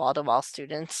is like wall-to-wall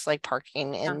students like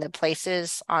parking in the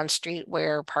places on street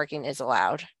where parking is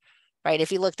allowed. Right.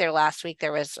 If you looked there last week,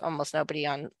 there was almost nobody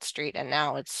on street, and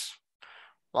now it's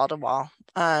wall to wall.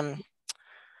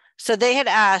 So they had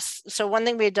asked, so one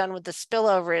thing we had done with the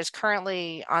spillover is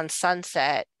currently on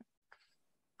Sunset,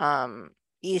 south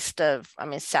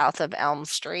of Elm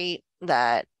Street,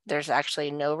 that there's actually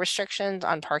no restrictions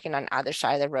on parking on either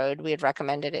side of the road. We had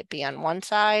recommended it be on one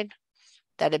side,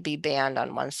 that it be banned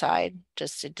on one side.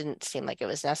 Just, it didn't seem like it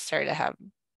was necessary to have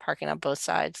parking on both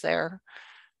sides there.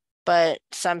 But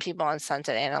some people on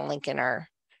Sunset and on Lincoln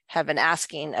have been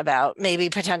asking about maybe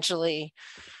potentially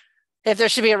if there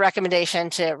should be a recommendation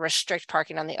to restrict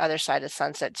parking on the other side of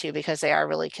Sunset too, because they are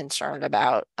really concerned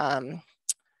about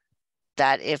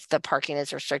that if the parking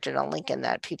is restricted on Lincoln,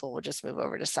 that people will just move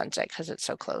over to Sunset because it's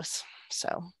so close.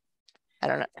 So I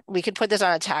don't know. We could put this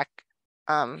on a TAC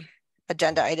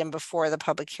agenda item before the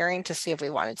public hearing to see if we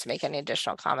wanted to make any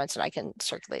additional comments, and I can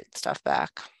circulate stuff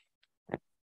back.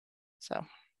 So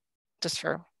just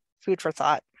for food for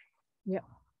thought. Yeah.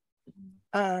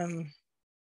 And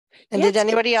did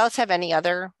anybody else have any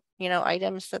other,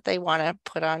 items that they want to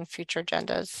put on future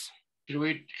agendas? Can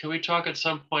we talk at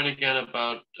some point again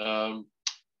about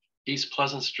East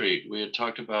Pleasant Street? We had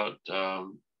talked about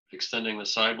extending the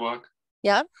sidewalk.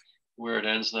 Yeah. Where it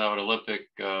ends now at Olympic,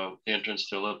 the entrance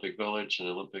to Olympic Village and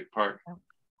Olympic Park.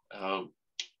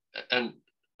 And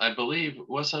I believe,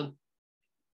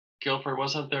 Guilford,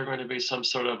 wasn't there going to be some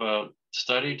sort of a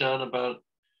study done about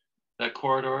that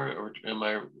corridor, or am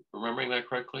I remembering that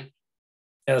correctly?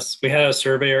 Yes, we had a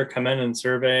surveyor come in and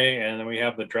survey, and then we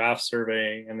have the draft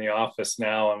survey in the office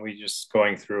now, and we just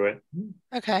going through it.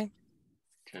 Okay.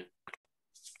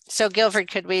 So Guilford,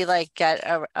 could we get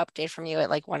an update from you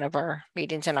at one of our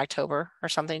meetings in October or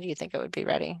something? Do you think it would be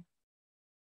ready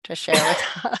to share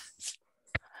with us?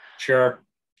 Sure.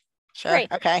 Sure.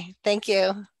 Great. Okay. Thank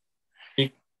you.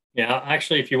 Yeah,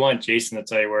 actually, if you want Jason to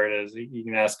tell you where it is, you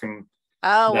can ask him.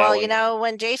 Oh, well,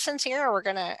 when Jason's here, we're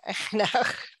gonna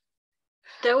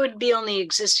That would be only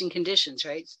existing conditions,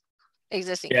 right?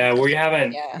 Existing. Yeah, we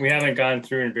haven't gone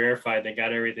through and verified they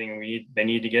got everything they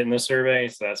need to get in the survey,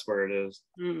 so that's where it is.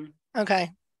 Okay.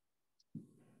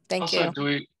 Thank you.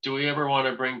 Do we ever want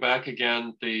to bring back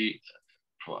again the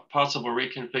possible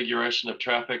reconfiguration of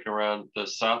traffic around the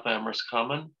South Amherst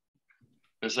Common?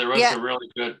 Because there was a really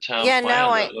good town plan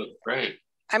that looked great.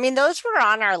 I mean, those were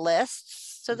on our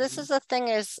list. So this is the thing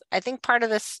is, I think part of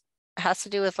this has to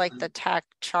do with the TAC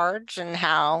charge and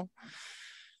how,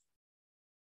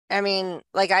 I mean,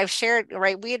 I've shared,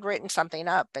 right? We had written something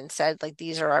up and said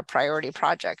these are our priority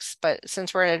projects, but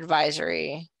since we're an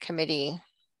advisory committee,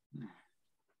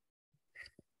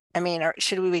 I mean,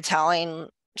 should we be telling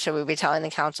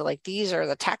the council these are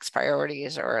the tax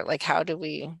priorities, or how do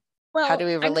we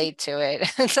relate to it?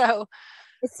 So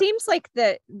it seems like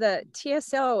the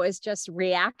TSO is just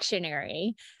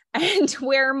reactionary, and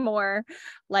we're more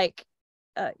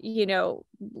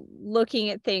looking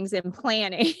at things and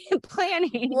planning.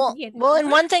 Well,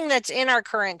 and one thing that's in our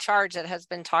current charge that has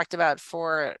been talked about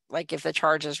for if the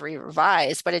charge is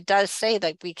revised, but it does say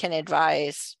that we can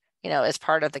advise, as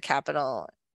part of the capital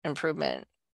improvement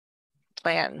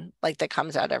plan, that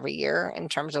comes out every year in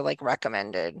terms of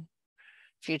recommended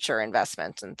future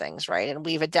investments and things, right? And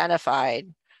we've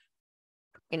identified,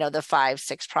 the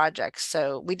 5-6 projects.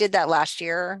 So we did that last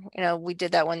year. We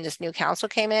did that when this new council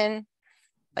came in,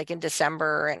 in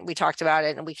December, and we talked about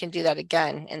it, and we can do that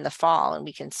again in the fall, and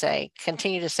we can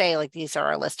continue to say these are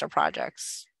our list of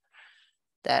projects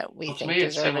that we think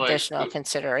deserve additional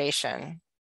consideration.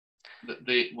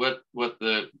 What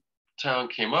the town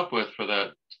came up with for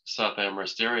that South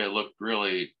Amherst area looked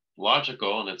really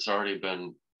logical, and it's already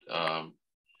been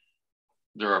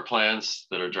there are plans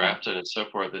that are drafted and so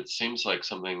forth. It seems like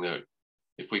something that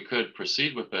if we could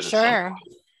proceed with it, sure.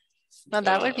 Well,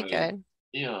 that would be good.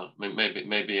 Yeah,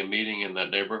 maybe a meeting in that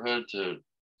neighborhood to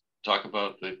talk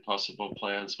about the possible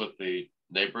plans with the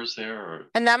neighbors there,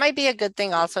 and that might be a good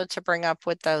thing also to bring up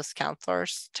with those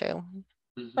counselors too.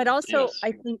 But also,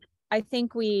 yes. I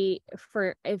think we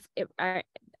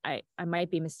I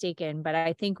might be mistaken, but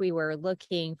I think we were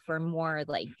looking for more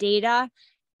data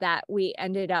that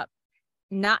ended up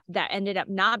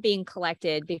not being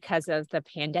collected because of the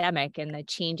pandemic and the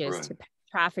changes to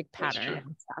traffic pattern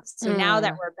and stuff. So now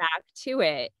that we're back to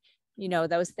it,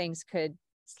 those things could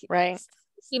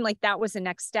seem like that was the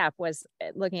next step, was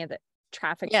looking at the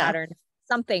traffic pattern,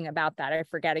 something about that. I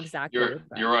forget exactly.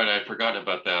 You're right. I forgot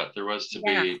about that. There was to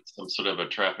be some sort of a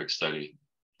traffic study.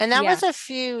 And that was a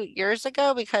few years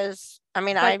ago, because I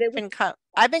mean, I've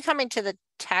been coming to the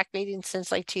TAC meeting since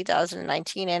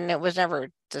 2019, and it was never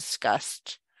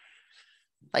discussed.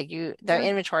 The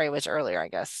inventory was earlier, I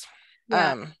guess.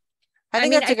 I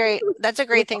think that's a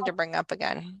great thing to bring up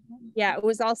again. Yeah, it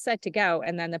was all set to go,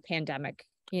 and then the pandemic.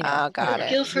 Oh, got it.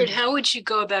 Guilford, how would you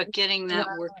go about getting that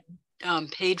work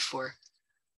paid for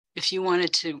if you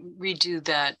wanted to redo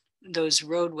those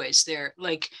roadways there?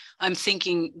 I'm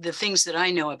thinking the things that I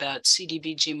know about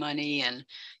CDBG money and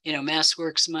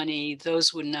MassWorks money,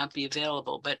 those would not be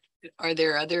available. But are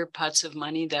there other pots of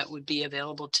money that would be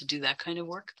available to do that kind of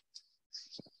work?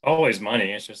 Always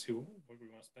money. It's just what we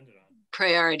want to spend it on.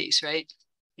 Priorities, right?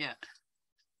 Yeah.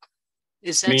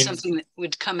 Is that something that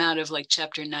would come out of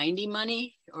Chapter 90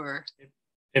 money, or?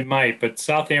 It might, but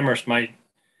South Amherst may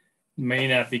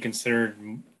not be considered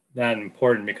that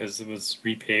important because it was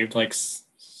repaved like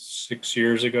 6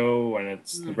 years ago, and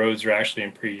the roads are actually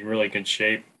in really good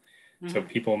shape. So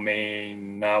people may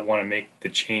not want to make the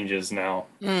changes now.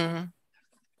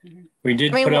 We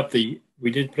did put up the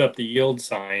yield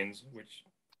signs, which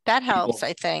that helps,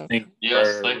 I think.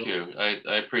 Yes, thank you.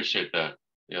 I appreciate that.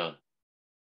 Yeah.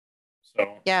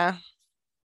 So yeah.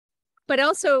 But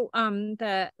also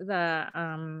the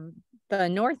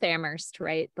North Amherst,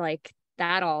 right? Like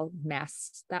that whole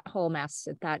mess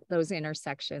at those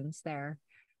intersections there.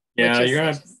 Yeah, you're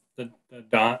gonna the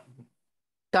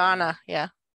Donna, yeah.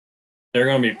 They're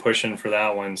gonna be pushing for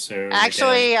that one soon.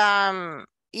 Actually,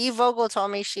 Eve Vogel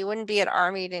told me she wouldn't be at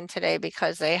our meeting today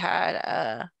because they had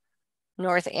a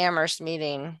North Amherst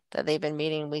meeting that they've been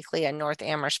meeting weekly, a North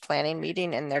Amherst planning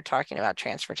meeting, and they're talking about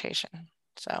transportation.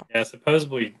 So yeah,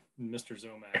 supposedly Mr.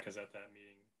 Zomack is at that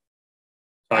meeting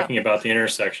talking about the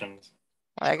intersections.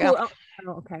 There you go.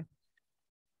 Oh, okay.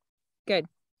 Good.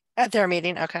 At their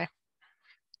meeting, okay.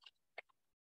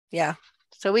 Yeah,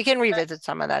 so we can revisit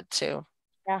some of that too.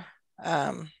 Yeah.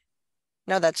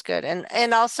 No, that's good.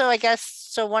 And also, I guess,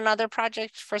 so one other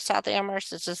project for South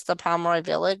Amherst is just the Pomeroy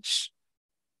Village.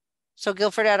 So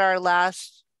Guilford, at our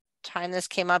last time this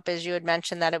came up, as you had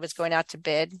mentioned that it was going out to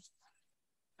bid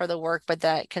for the work, but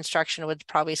that construction would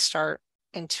probably start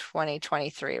in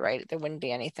 2023, right? There wouldn't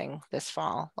be anything this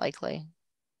fall, likely.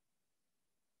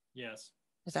 Yes.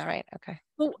 Is that right? Okay.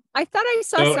 Well, I thought I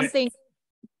saw something.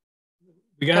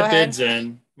 We got bids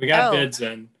in. Bids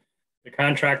in. The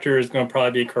contractor is going to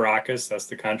probably be Caracas. That's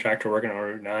the contractor working on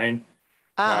Route 9.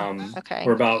 Okay.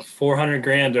 We're about 400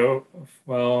 grand.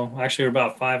 Well, actually, we're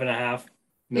about 5.5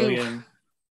 million. Oof.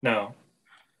 No,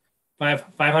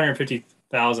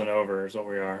 550,000 over is what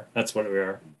we are. That's what we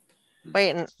are.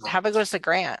 Wait, and how big was the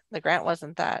grant? The grant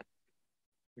wasn't that.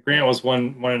 The grant was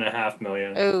 1.5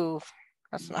 million. Oh,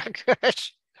 that's not good.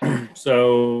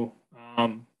 So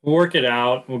we'll work it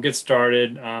out. We'll get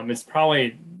started. It's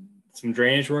probably some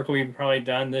drainage work we've probably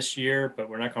done this year, but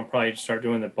we're not going to probably start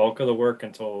doing the bulk of the work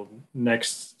until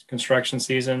next construction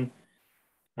season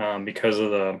because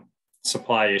of the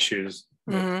supply issues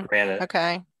with granite.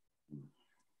 Okay.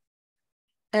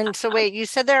 And so wait, you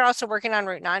said they're also working on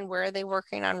Route 9. Where are they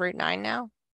working on Route 9 now?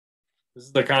 This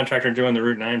is the contractor doing the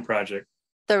Route 9 project.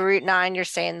 The Route 9, you're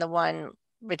saying the one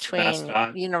between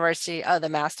University, the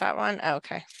MassDOT one? Oh,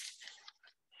 okay.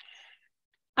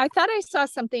 I thought I saw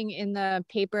something in the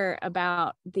paper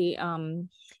about the,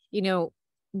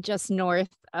 just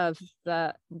north of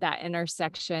that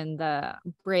intersection, the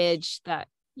bridge that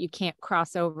you can't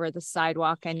cross over the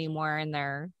sidewalk anymore. And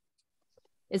I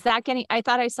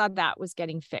thought I saw that was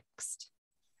getting fixed.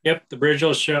 Yep, the bridge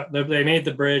will show. They made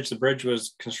the bridge. The bridge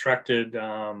was constructed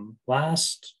middle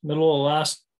of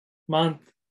last month,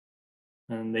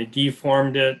 and they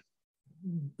deformed it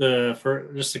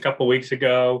for just a couple weeks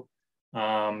ago.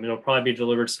 It'll probably be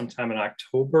delivered sometime in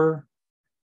October.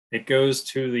 It goes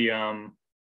to the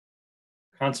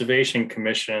Conservation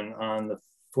Commission on the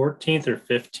 14th or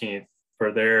 15th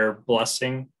for their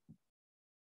blessing.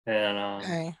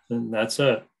 And that's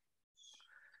it.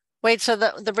 Wait, so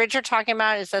the bridge you're talking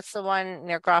about, that's the one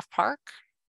near Groff Park?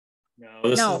 No,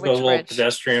 this is the little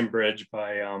pedestrian bridge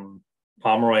by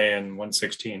Pomeroy and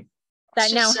 116.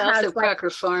 That now has the Crocker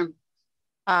Farm.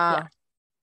 Yeah.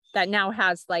 That now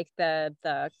has like the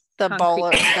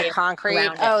concrete.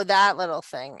 Oh, that little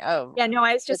thing. Oh, yeah. No,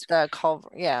 I was just the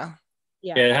culvert. Yeah.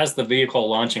 Yeah. It has the vehicle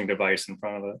launching device in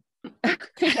front of it.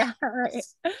 Yeah. Right.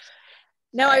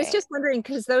 No, I was just wondering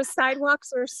because those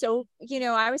sidewalks are so.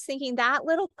 I was thinking that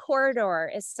little corridor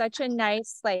is such a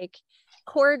nice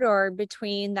corridor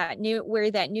between where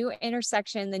that new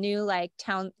intersection, the new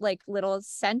town little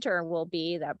center will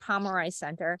be, the Pomeroy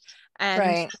Center,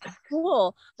 and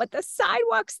cool. But the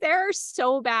sidewalks there are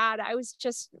so bad. I was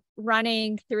just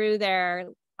running through there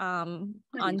on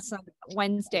some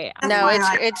Wednesday. No, I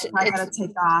gotta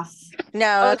take off.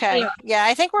 No, okay. Yeah,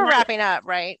 I think we're wrapping up,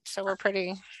 right? So we're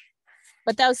pretty.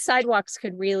 But those sidewalks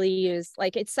could really use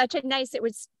it's such a nice. It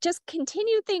would just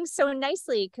continue things so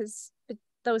nicely because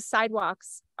those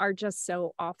sidewalks are just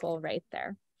so awful right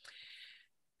there.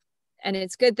 And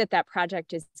it's good that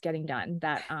project is getting done.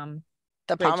 That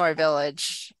the Pomeroy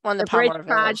Village, the bridge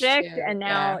project, and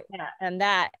now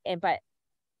but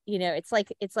it's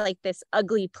like this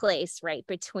ugly place right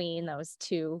between those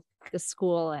two, the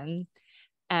school and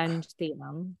the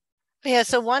Yeah.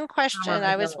 So one question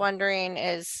I was wondering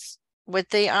is with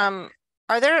the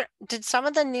did some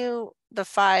of the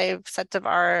 5 sets of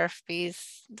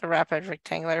RFBs, the rapid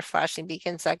rectangular flashing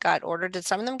beacons that got ordered, did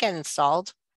some of them get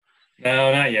installed?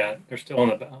 No, not yet. They're still on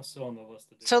the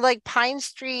list. So like Pine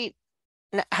Street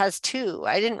has two.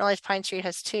 I didn't realize Pine Street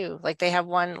has two. Like they have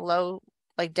one low,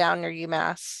 like down near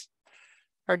UMass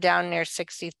or down near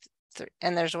 60,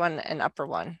 and there's an upper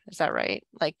one. Is that right?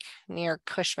 Like near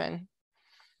Cushman.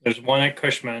 There's one at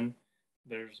Cushman.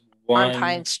 There's one on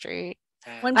Pine Street.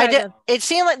 It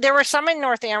seemed like there were some in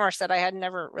North Amherst that I had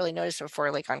never really noticed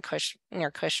before, like on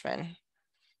near Cushman.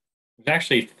 There's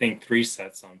actually, I think, 3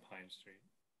 sets on Pine Street.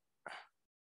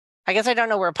 I guess I don't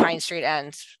know where Pine Street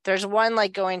ends. There's one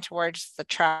like going towards the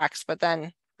tracks, but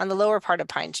then on the lower part of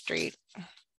Pine Street,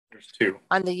 there's 2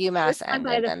 on the UMass end,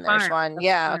 and then there's one.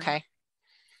 Yeah, okay.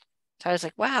 So I was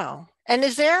like, wow. And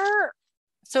is there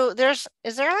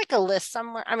like a list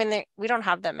somewhere? I mean, we don't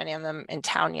have that many of them in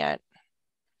town yet,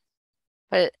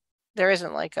 but there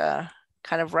isn't like a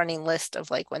kind of running list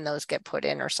of like when those get put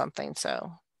in or something.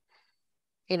 So,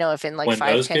 if in like when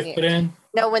 5-10 years, put in?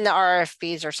 No, when the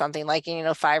RFPs or something like,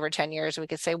 5 or 10 years, we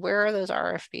could say, where are those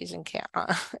RFPs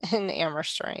in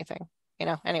Amherst or anything,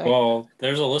 anyway. Well,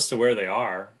 there's a list of where they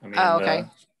are. I mean, okay.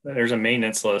 There's a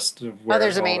maintenance list of where. Oh,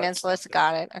 there's a maintenance list.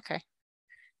 Got it. Okay.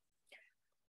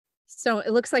 So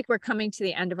it looks like we're coming to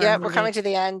the end of our meeting. We're coming to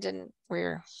the end, and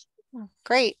we're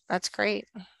great. That's great.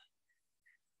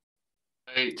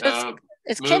 Hey,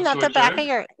 is Kim at the back of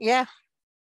your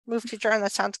move to adjourn?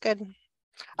 That sounds good.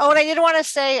 Oh, and I did want to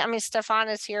say, I mean, Stefan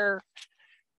is here,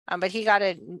 but he got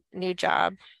a new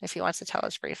job if he wants to tell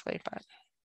us briefly, but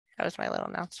that was my little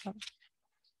announcement.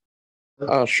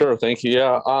 Sure, thank you.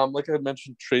 Yeah, like I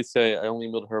mentioned, Tracy, I only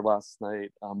emailed her last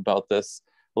night about this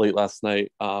late last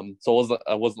night. So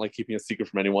I wasn't like keeping a secret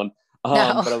from anyone.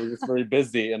 No. But I was just very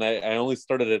busy, and I only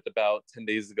started it about 10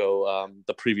 days ago,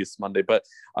 the previous Monday. But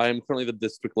I am currently the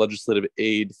district legislative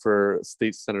aide for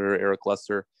State Senator Eric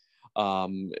Lesser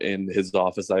in his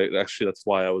office. That's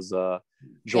why I was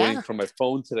joining from my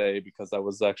phone today, because I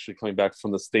was actually coming back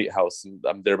from the State House, and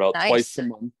I'm there about twice a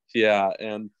month. Yeah,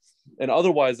 and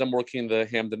otherwise I'm working in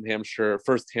the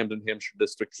first Hamden, Hampshire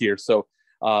district here. So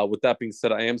with that being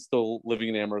said, I am still living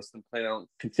in Amherst and planning on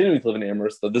continuing to live in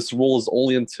Amherst. This rule is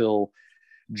only until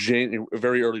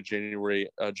very early January.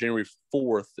 January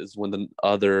 4th is when the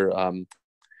other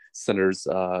senators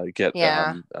get.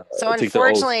 So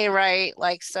unfortunately, right?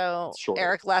 Like, so sure.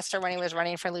 Eric Lester, when he was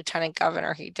running for lieutenant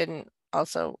governor, he didn't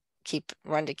also keep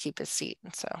his seat.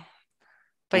 And so,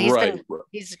 but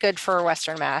he's good for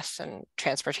Western Mass and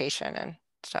transportation and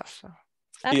stuff. So.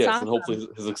 That's awesome. And hopefully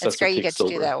his successor. It's great you get to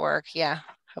do that work. Yeah,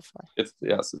 hopefully.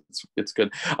 It's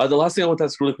good. The last thing I want to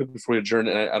ask really quick before we adjourn,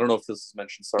 and I don't know if this is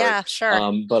mentioned. Sorry. Yeah,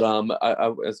 sure. But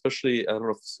I especially, I don't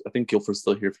know I think Guilford's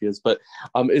still here if he is. But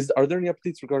are there any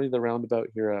updates regarding the roundabout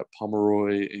here at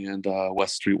Pomeroy and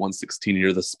West Street 116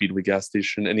 near the Speedway gas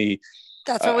station?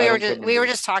 That's what we were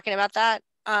just talking about that.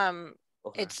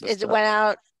 It went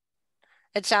out.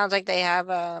 It sounds like they have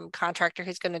a contractor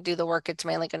who's going to do the work. It's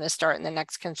mainly going to start in the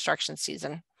next construction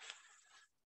season.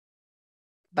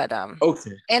 But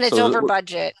okay, and it's over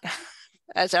budget,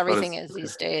 as everything is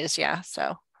these days. Yeah.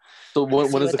 So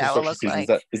when is the construction season?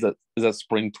 Like. Is that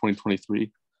spring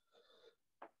 2023?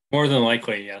 More than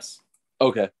likely, yes.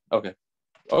 Okay,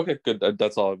 good.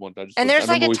 That's all I wanted. And there's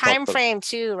like a time frame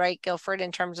too, right, Guilford,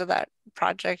 in terms of that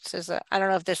project? I don't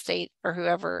know if the state or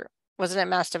whoever. Wasn't it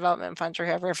Mass Development Funds or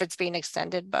whoever, if it's being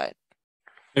extended, but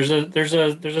there's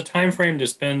a time frame to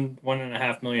spend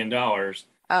 $1.5 million.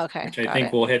 Okay, which I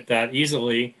think we'll hit that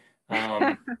easily.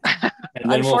 And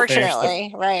then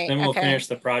unfortunately, right? Then we'll finish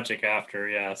the project after.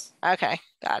 Yes. Okay,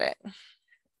 got it.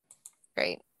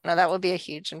 Great. No, that would be a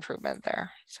huge improvement there.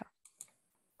 So.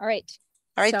 All right.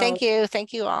 Thank you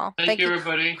all. Thank you,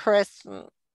 everybody. Chris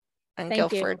and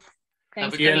Guilford.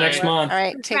 Thank you. See you next month. All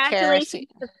right. Take care. Congratulations,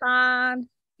 Stefan.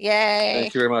 Yay.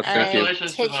 Thank you very much. Thank you.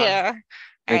 Take care.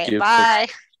 Thank you. Bye.